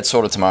got to get it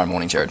sorted tomorrow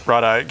morning, Jared.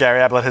 Righto. Gary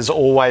Ablett has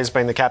always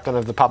been the captain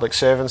of the public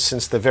servants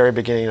since the very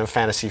beginning of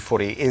fantasy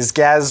footy. Is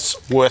Gaz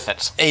worth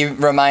it? He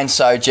remains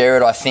so,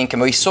 Jared, I think.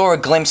 And we saw a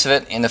glimpse of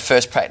it in the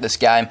first practice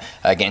game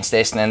against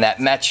Essendon. That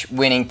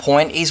match-winning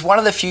point. He's one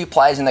of the few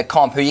players in the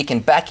comp who you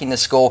can back in to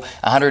score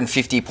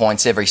 150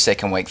 points every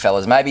second week,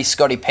 fellas. Maybe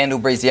Scotty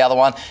Pendlebury's the other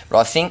one, but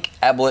I think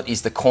Ablett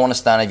is the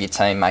cornerstone of your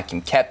team, make him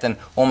captain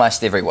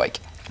almost every week.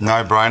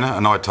 No-brainer,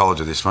 and I told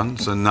you this one.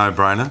 It's a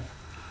no-brainer.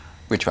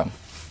 Which one?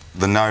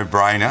 The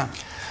no-brainer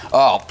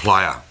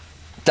player.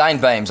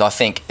 Dane Beams, I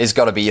think, has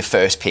got to be your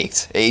first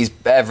picked. He's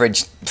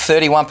averaged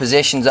 31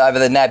 possessions over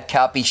the NAB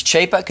Cup. He's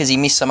cheaper because he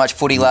missed so much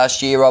footy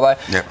last year, Robbo.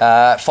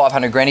 Yep.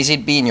 500 grand,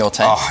 he'd be in your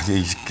team. Oh,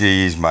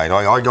 he is, mate.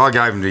 I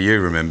gave him to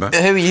you, remember?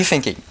 Who are you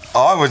thinking?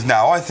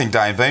 I think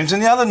Dane Beams,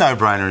 and the other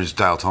no-brainer is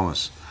Dale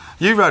Thomas.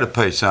 You wrote a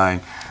piece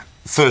saying,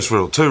 first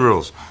rule, 2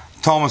 rules.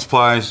 Thomas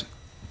plays,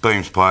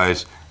 Beams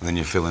plays, and then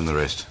you fill in the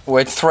rest. We're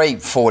at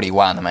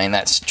 341. I mean,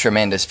 that's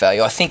tremendous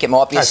value. I think it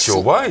might be that's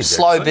your wage,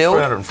 slow actually. build.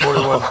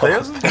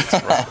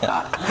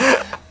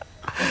 341,000.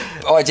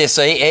 I just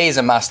see he's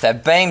a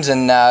must-have. Beams,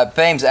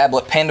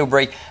 Ablett,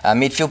 Pendlebury,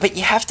 midfield. But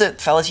you have to,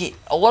 fellas,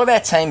 a lot of our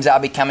teams are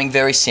becoming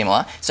very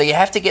similar, so you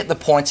have to get the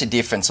points of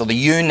difference or the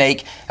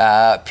unique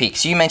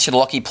picks. You mentioned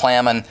Lockie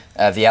Plowman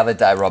the other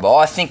day, Robbo.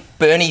 I think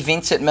Bernie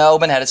Vince at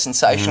Melbourne had a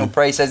sensational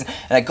pre-season.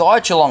 And a guy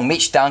at Geelong,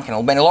 Mitch Duncan,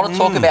 there's been a lot of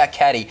talk about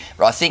Caddy,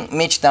 but I think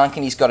Mitch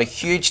Duncan, he's got a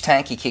huge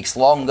tank. He kicks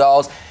long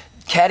goals.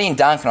 Caddy and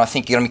Duncan, I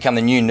think, are going to become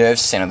the new nerve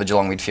centre of the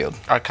Geelong midfield.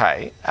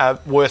 Okay,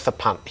 worth a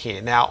punt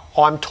here. Now,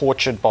 I'm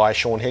tortured by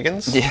Sean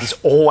Higgins. Yeah. He's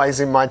always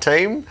in my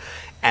team,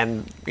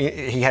 and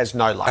he has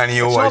no luck. And he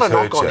it's always not a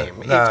knock hurts on him.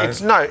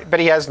 But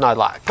he has no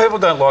luck. People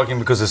don't like him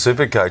because of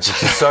Supercoach. It's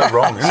just so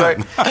wrong,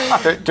 isn't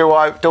it?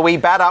 Do we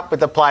bat up with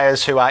the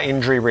players who are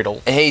injury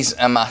riddled? He's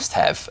a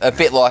must-have, a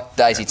bit like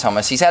Daisy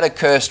Thomas. He's had a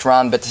cursed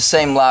run, but to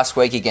see him last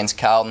week against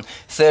Carlton,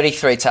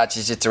 33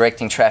 touches just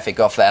directing traffic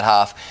off that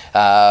half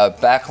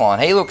back line.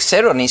 He looks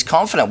settled and he's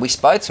confident. We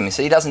spoke to him. He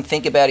said he doesn't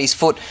think about his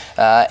foot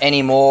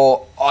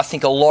anymore. I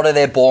think a lot of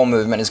their ball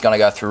movement is going to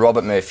go through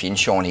Robert Murphy and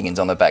Sean Higgins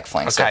on the back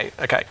flank. Okay.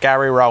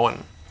 Gary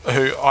Rowan,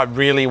 who I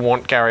really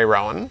want Gary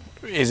Rowan.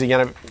 Is he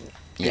going to...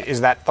 Yeah. Is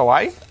that the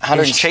way?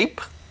 He's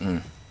cheap.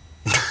 And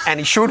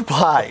he should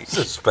play. It's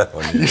a spat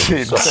on you.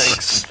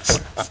 Thanks.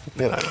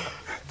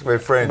 We're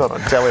friends. Not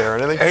on telly or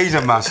anything. He's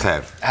a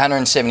must-have.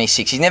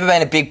 176. He's never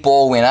been a big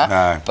ball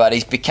winner, but he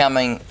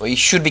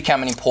should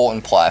become an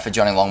important player for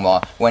Johnny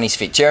Longmire when he's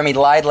fit. Jeremy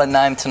Laidler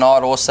named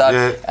tonight also,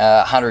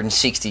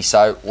 160.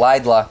 So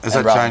Laidler... Has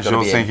that changed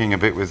your thinking a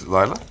bit with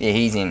Laidler? Yeah,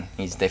 he's in.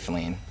 He's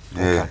definitely in.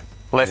 Yeah. Okay.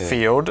 Left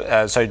field,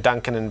 so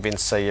Duncan and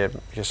Vince are your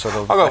sort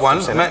of... I got one,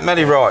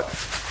 Matty Wright.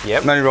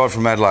 Yep. Matty Wright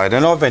from Adelaide,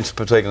 and I've been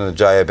speaking to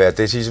Jay about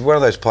this. He's one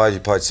of those players who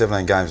played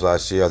 17 games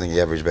last year. I think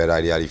he averaged about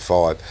 80,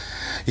 85.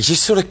 He's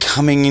just sort of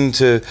coming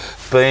into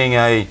being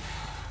a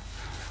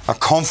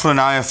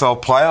confident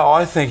AFL player.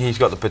 I think he's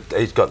got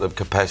the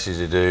capacity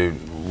to do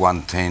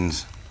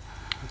 110s.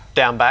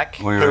 Down back.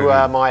 Who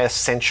are my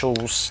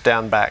essentials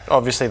down back?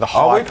 Obviously, the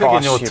high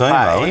price you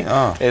pay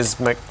is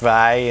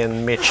McVeigh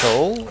and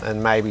Mitchell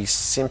and maybe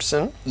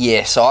Simpson.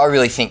 Yes, I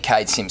really think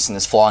Cade Simpson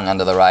is flying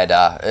under the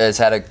radar. Has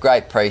had a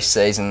great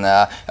pre-season,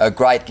 a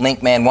great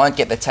link man, won't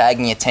get the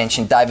tagging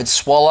attention. David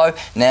Swallow,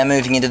 now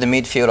moving into the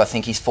midfield, I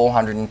think he's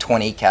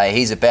 420k.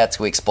 He's about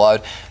to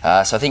explode.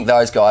 So I think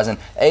those guys, and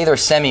either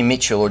Sammy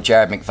Mitchell or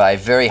Jared McVeigh,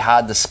 very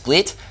hard to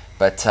split.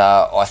 But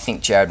I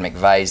think Jared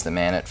McVeigh is the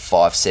man at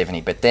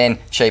 570. But then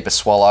cheaper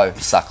Swallow,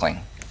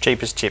 Suckling.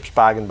 Cheapest chips,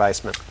 bargain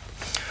basement.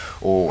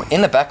 Oh,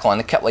 in the back line,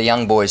 a couple of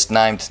young boys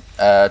named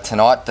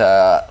tonight,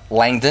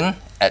 Langdon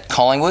at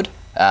Collingwood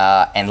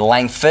and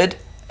Langford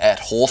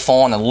at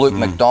Hawthorn and Luke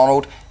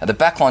McDonald. Now, the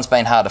back line's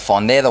been hard to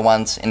find. They're the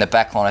ones in the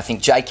back line. I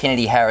think Jay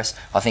Kennedy Harris,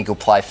 I think he'll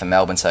play for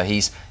Melbourne, so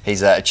he's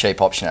a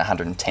cheap option at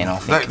 110, I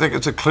think.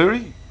 It's a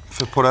Cleary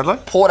for Port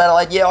Adelaide? Port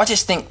Adelaide, yeah. I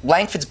just think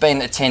Langford's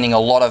been attending a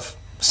lot of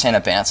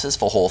centre bounces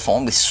for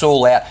Hawthorn. With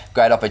Sewell out,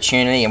 great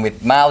opportunity, and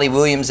with Marley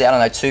Williams out,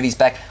 I know Tuvi's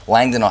back.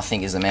 Langdon, I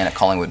think, is the man at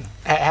Collingwood.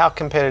 How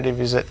competitive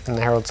is it in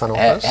the Herald Sun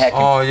office?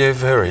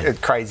 Very.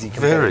 Crazy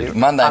competitive. Very.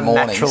 Monday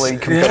mornings. Unnaturally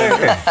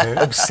competitive.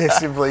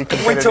 Obsessively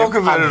competitive. We talk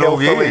about it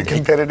all year.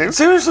 Competitive.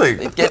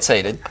 Seriously. It gets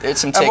heated.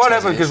 It's some and what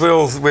happens,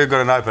 because we've got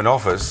an open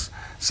office,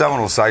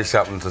 someone will say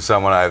something to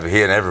someone over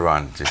here and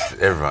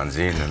everyone's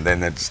in, and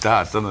then it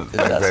starts, doesn't it?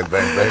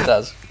 It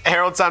does.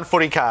 Herald Sun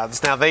footy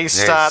cards. Now, these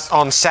start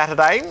on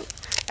Saturday.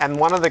 And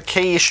one of the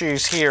key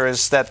issues here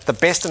is that the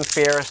best and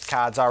fairest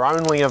cards are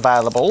only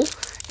available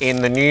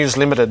in the News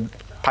Limited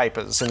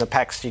papers, in the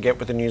packs you get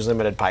with the News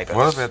Limited papers.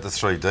 What about the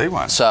 3D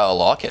one? So I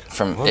like it.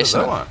 From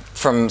Essendon.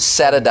 From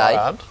Saturday.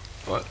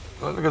 What?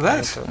 Look at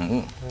that.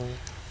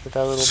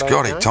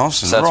 Scotty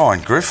Thompson, so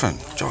Ryan Griffin,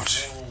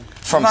 Josh.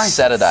 From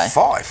Saturday.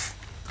 5.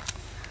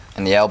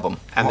 And the album.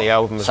 And the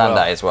album as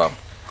Sunday as well.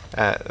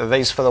 Are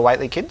these for the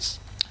Waitley kids?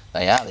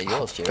 They are. They're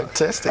yours, Stuart.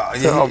 Fantastic.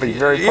 I'll be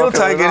very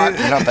popular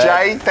tonight.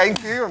 Jay,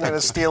 thank you. I'm going to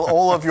steal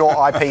all of your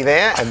IP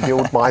there and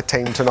build my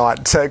team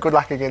tonight. So good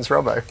luck against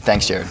Robbo.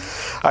 Thanks, Jared.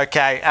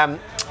 Okay,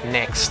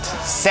 next.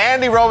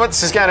 Sandy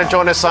Roberts is going to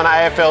join us on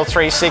AFL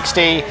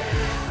 360.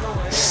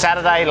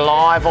 Saturday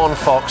live on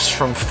Fox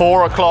from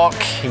 4 o'clock.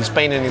 He's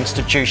been an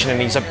institution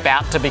and he's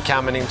about to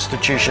become an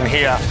institution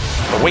here.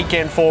 The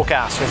weekend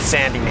forecast with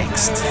Sandy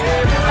next.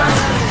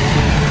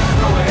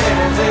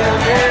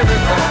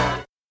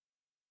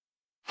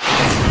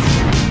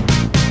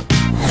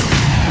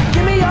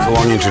 It's a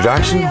long the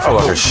introduction. I feel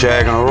like a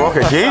shag on a rock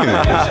again.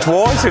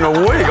 Twice in a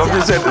week. I've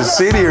just had to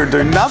sit here and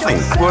do nothing.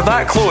 We're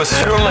that close,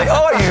 surely.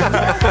 Oh,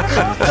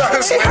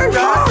 you... See how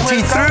hard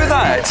he threw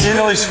that? You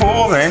know he's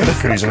 4 then.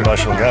 He's an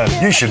emotional game.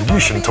 You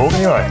shouldn't talk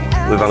anyway.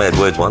 We've only had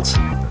words once.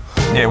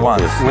 Yeah,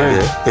 once. When?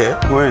 Yeah.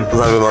 When?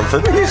 Over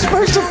Mumford. You're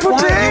supposed to put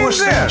your You were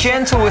so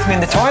gentle with me in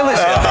the toilets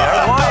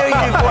earlier. Why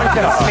are you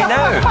going to me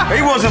now?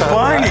 He wasn't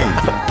playing him.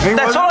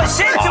 That's what I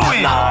said to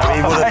him. No, he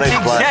wouldn't That's be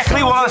playing.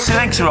 exactly what I said.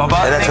 Thanks, Robert.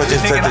 And that's what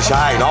just said to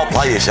Shane. I'll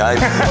play you, Shane.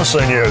 I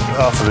seen you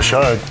after the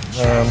show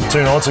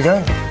 2 nights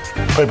ago.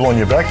 People on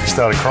your back, you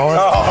started crying.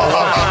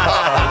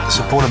 The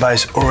supporter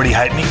base already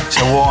hate me,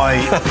 so why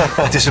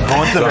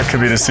disappoint them? That could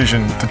be a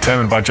decision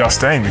determined by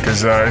Justine,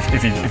 because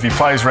if he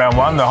plays round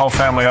 1, the whole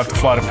family have to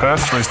fly to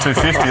Perth for his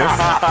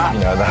 250th. You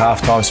know, the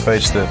halftime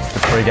speech, the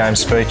pre-game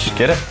speech,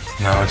 get it?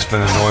 No, it's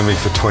been annoying me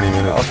for 20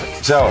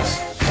 minutes. Tell us.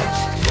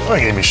 I'll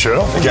give me a shirt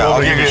off. Okay,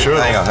 I'll give you.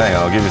 Hang on.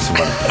 I'll give you some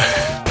money.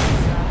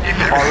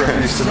 I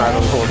refuse to know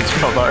the Lord's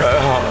promo.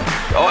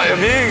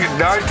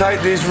 Don't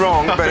take this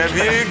wrong, but have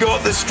you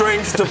got the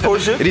strength to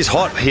push it? It is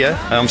hot here.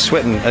 I'm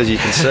sweating, as you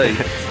can see.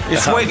 You're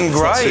sweating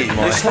grey.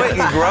 You're sweating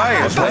grey.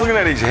 I'm looking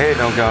at his head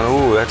and I'm going,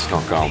 oh, that's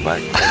not going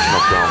back. That's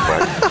not going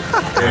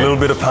back. A little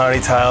bit of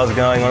ponytails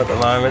going on at the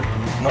moment.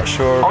 Not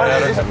sure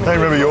about it. Hey,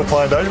 remember your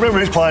playing days? Remember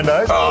his playing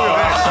days?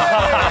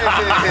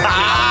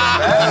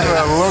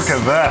 Look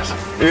at that.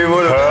 You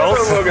would have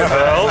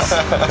Pearls.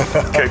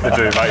 Keep the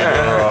duvet, mate.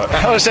 All right.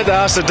 I just had to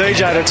ask the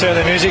DJ to turn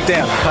the music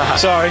down.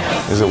 Sorry.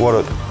 Is it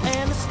what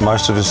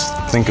most of us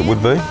think it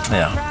would be?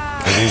 Yeah.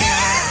 It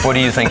is. What do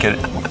you think it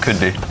could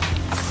be?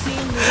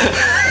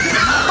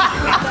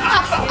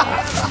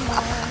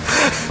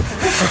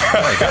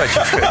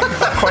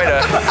 Quite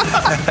a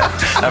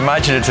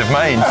imaginative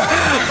mind.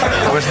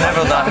 There was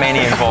never that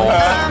many involved.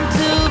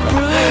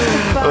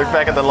 Look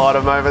back at the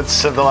lighter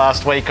moments of the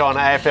last week on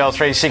AFL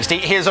 360.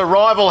 His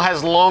arrival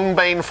has long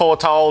been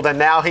foretold, and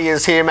now he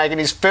is here making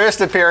his first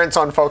appearance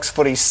on Fox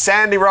Footy.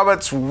 Sandy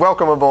Roberts,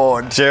 welcome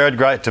aboard. Jared,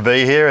 great to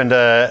be here, and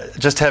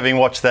just having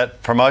watched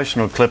that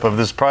promotional clip of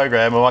this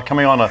program, am I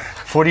coming on a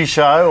footy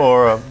show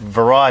or a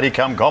variety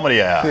come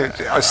comedy hour?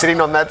 I was sitting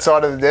on that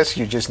side of the desk,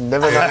 you just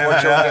never know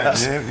what you're going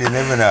to do. You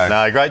never know.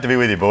 No, great to be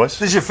with you, boys.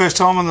 This is your first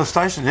time on the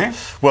station, yeah?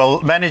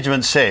 Well,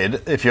 management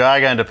said if you are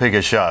going to pick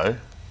a show,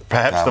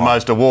 perhaps the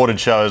most awarded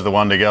show is the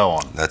one to go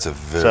on. That's a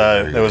very,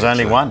 So there was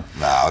only one.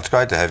 No, it's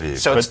great to have you.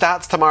 So it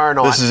starts tomorrow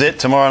night. This is it.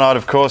 Tomorrow night,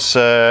 of course,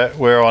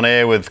 we're on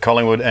air with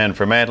Collingwood and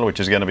Fremantle, which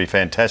is going to be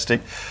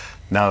fantastic.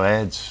 No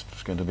ads.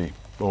 It's going to be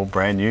all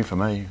brand new for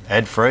me.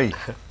 Ad-free.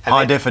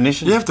 High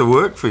definition. You have to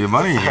work for your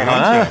money here,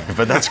 I know,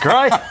 but that's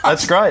great.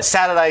 That's great.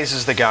 Saturdays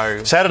is the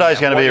go. Saturday's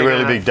going to be a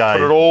really big day.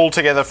 Put it all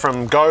together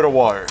from go to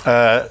woe.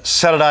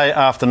 Saturday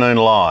afternoon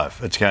live,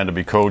 it's going to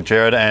be called,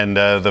 Jared, and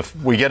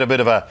we get a bit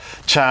of a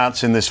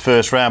chance in this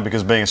first round,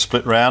 because being a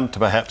split round, to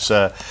perhaps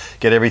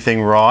get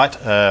everything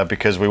right,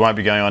 because we won't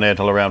be going on air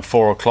till around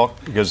 4 o'clock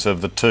because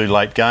of the 2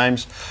 late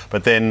games.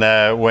 But then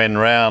when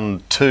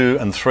round 2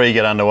 and 3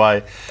 get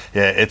underway,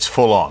 yeah, it's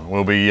full on.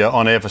 We'll be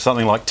on air for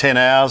something like 10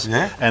 hours,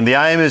 and the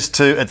aim is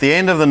to, at the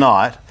end of the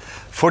night,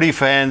 footy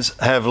fans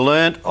have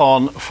learnt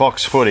on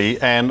Fox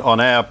Footy and on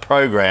our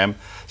program,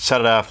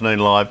 Saturday Afternoon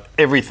Live,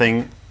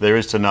 everything there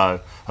is to know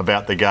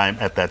about the game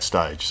at that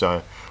stage.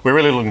 So we're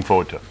really looking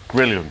forward to it.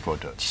 Really looking forward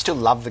to it. Do you still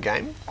love the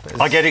game?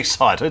 I get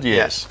excited,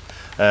 yes.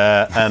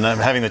 And I'm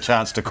having the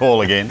chance to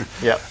call again,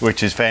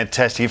 which is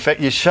fantastic. In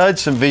fact, you showed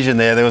some vision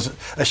there. There was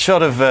a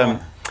shot of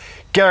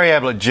Gary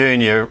Ablett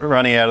Jr.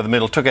 running out of the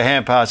middle, took a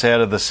hand pass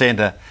out of the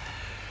centre.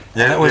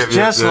 And it was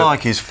just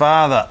like his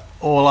father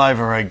all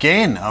over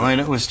again. I mean,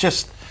 it was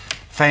just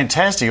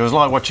fantastic. It was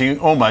like watching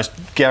almost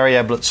Gary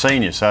Ablett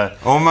Senior. So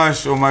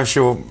almost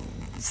your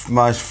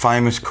most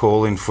famous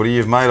call in footy.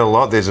 You've made a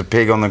lot. There's a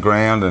peg on the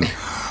ground and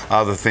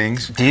other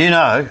things. Do you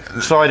know?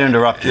 Sorry to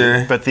interrupt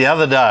you, but the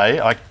other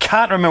day, I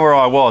can't remember where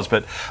I was,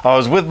 but I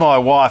was with my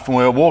wife and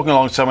we were walking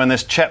along somewhere, and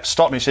this chap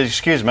stopped me and said,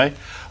 "Excuse me."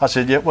 I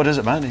said, "Yeah, what is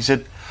it, mate?" He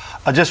said,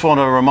 "I just want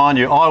to remind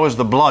you, I was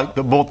the bloke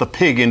that brought the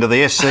pig into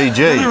the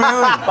SCG."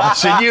 I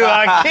said, "You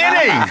are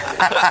kidding."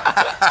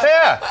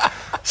 Yeah.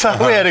 So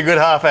we had a good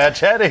half-hour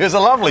chat. He was a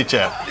lovely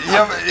chap.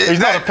 He's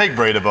not a pig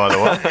breeder, by the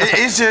way.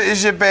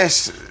 Is your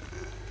best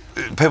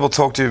people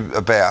talk to you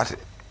about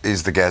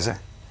is the Gazza?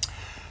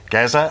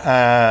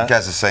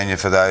 Gazza Senior,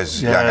 for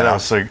those young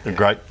enough. That was a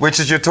great. Which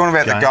is, you're talking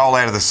about game. the goal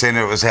out of the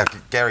centre. It was how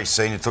Gary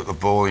Senior took the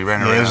ball. He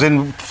ran around. It was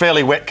in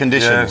fairly wet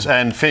conditions,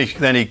 and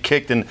then he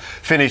kicked and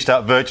finished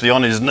up virtually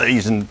on his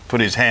knees and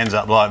put his hands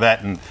up like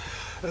that. And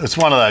it's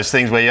one of those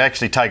things where you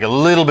actually take a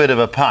little bit of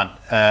a punt.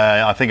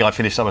 I think I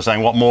finished up by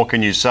saying, "What more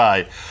can you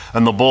say?"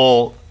 And the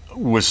ball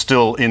was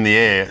still in the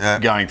air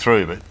going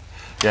through, but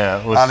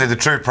Yeah. Only the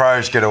true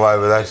pros get away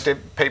with that.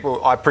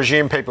 I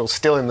presume people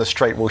still in the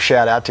street will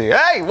shout out to you,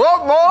 "Hey,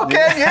 what more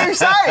can you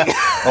say?"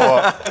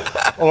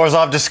 or as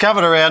I've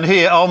discovered around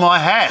here, "Oh, my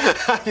hat."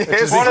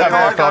 Yes, what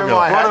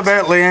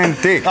about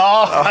Leanne Dick? Oh,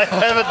 I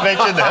haven't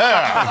mentioned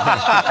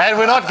her. And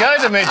we're not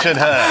going to mention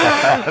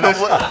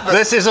her.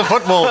 This is a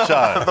football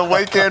show. The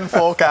weekend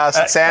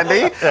forecast,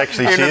 Sandy.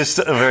 Actually, she is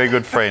a very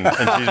good friend, and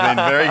she's been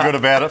very good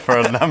about it for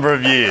a number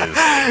of years.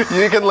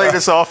 You can lead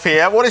us off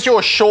here. What is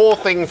your sure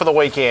thing for the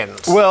weekend?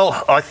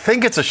 Well, I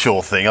think it's a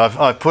sure thing.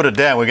 I've put it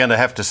down. We're going to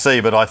have to see,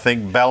 but I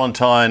think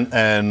Ballantyne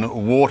and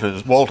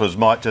Walters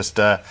might just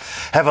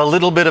have a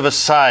little bit of a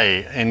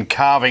say in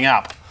carving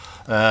up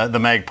the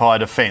Magpie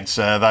defence.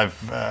 They've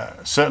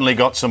certainly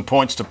got some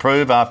points to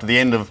prove after the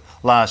end of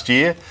last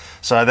year.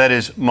 So that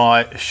is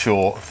my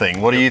sure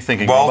thing. What are you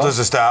thinking, Walters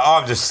a star.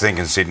 I'm just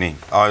thinking Sydney.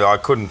 I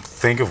couldn't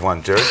think of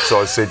one, Jared, so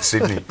I said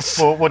Sydney.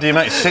 Well, what do you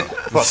mean?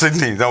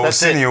 Sydney.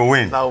 Sydney will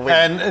win.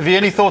 And have you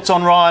any thoughts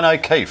on Ryan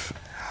O'Keefe?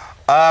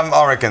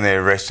 I reckon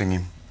they're resting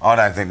him. I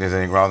don't think there's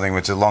anything wrong with him.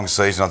 It's a long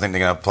season. I think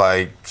they're going to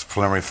play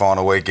preliminary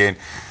final weekend.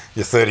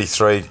 You're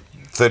 33,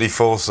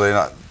 34,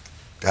 so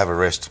have a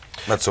rest.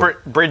 That's all.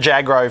 Bridge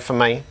aggro for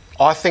me.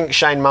 I think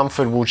Shane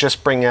Mumford will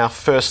just bring our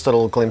first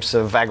little glimpse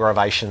of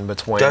aggravation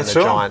between the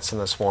Giants and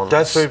the Swans.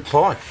 That's food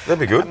pie. That'd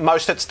be good.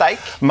 Most at stake?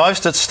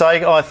 Most at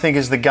stake, I think,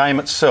 is the game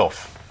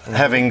itself.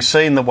 Having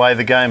seen the way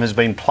the game has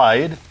been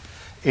played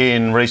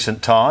in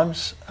recent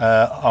times,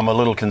 I'm a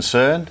little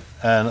concerned,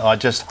 and I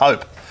just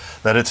hope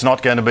that it's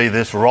not going to be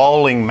this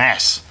rolling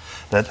mass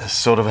that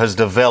sort of has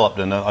developed,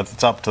 and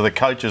it's up to the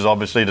coaches,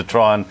 obviously, to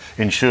try and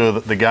ensure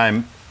that the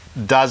game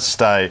does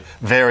stay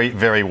very,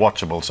 very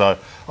watchable. So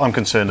I'm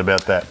concerned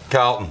about that.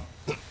 Carlton.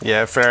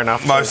 Yeah, fair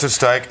enough. Most at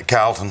stake,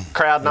 Carlton.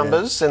 Crowd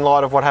numbers in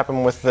light of what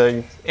happened with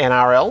the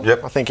NRL.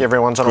 Yep. I think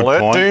everyone's on Good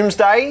alert. point.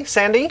 Doomsday,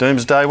 Sandy?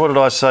 Doomsday, what did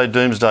I say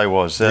Doomsday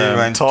was?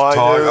 Tigers.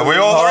 Tigers.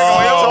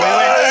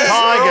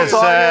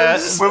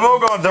 We've all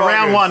gone the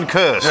round one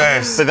curse.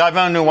 Yes. But they've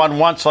only won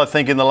once, I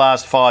think, in the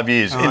last 5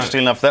 years. Right.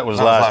 Interestingly enough, that was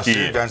last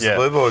year. Against the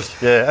Blue Boys.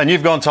 Yeah, and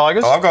you've gone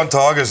Tigers? I've gone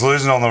Tigers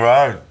losing on the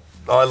road.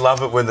 I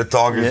love it when the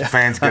Tigers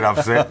fans get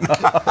upset.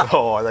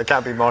 Oh, they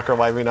can't be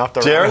microwaving after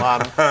Jared?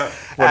 round one.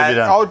 What have you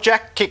done? Oh,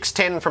 Jack kicks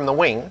 10 from the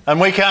wing.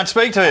 And we can't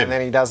speak to him. And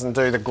then he doesn't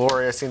do the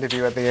glorious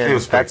interview at the end. He'll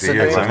speak That's to the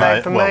you,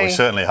 doomsday for me. Well, we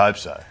certainly hope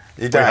so.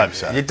 You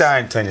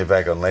don't turn your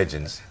back on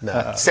legends.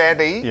 No.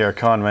 Sandy, you're a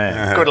kind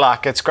man. good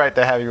luck. It's great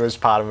to have you as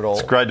part of it all.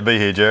 It's great to be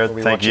here, Jared. We'll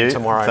be Thank watching you.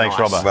 tomorrow Thanks,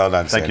 night. Robbo. Well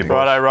done, Thank Sandy. you,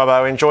 brother. Righto,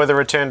 Robbo. Enjoy the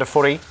return to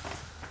footy.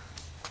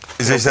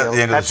 Is this at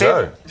the end of the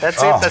show?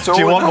 That's it. That's all.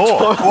 Do you want more?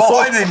 Well,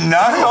 I didn't know.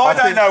 I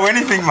don't know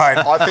anything, mate.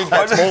 I think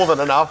that's more than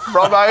enough.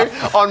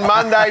 Robbo, on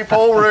Monday,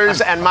 Paul Roos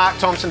and Mark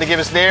Thompson to give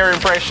us their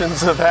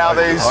impressions of how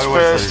these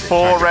first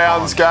 4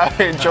 rounds go.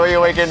 Enjoy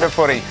your weekend of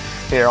footy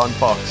here on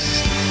Fox.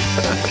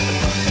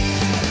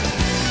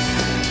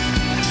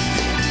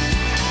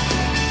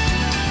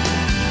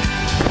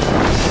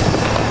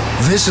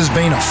 This has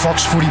been a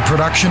Fox Footy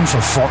production for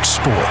Fox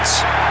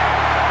Sports.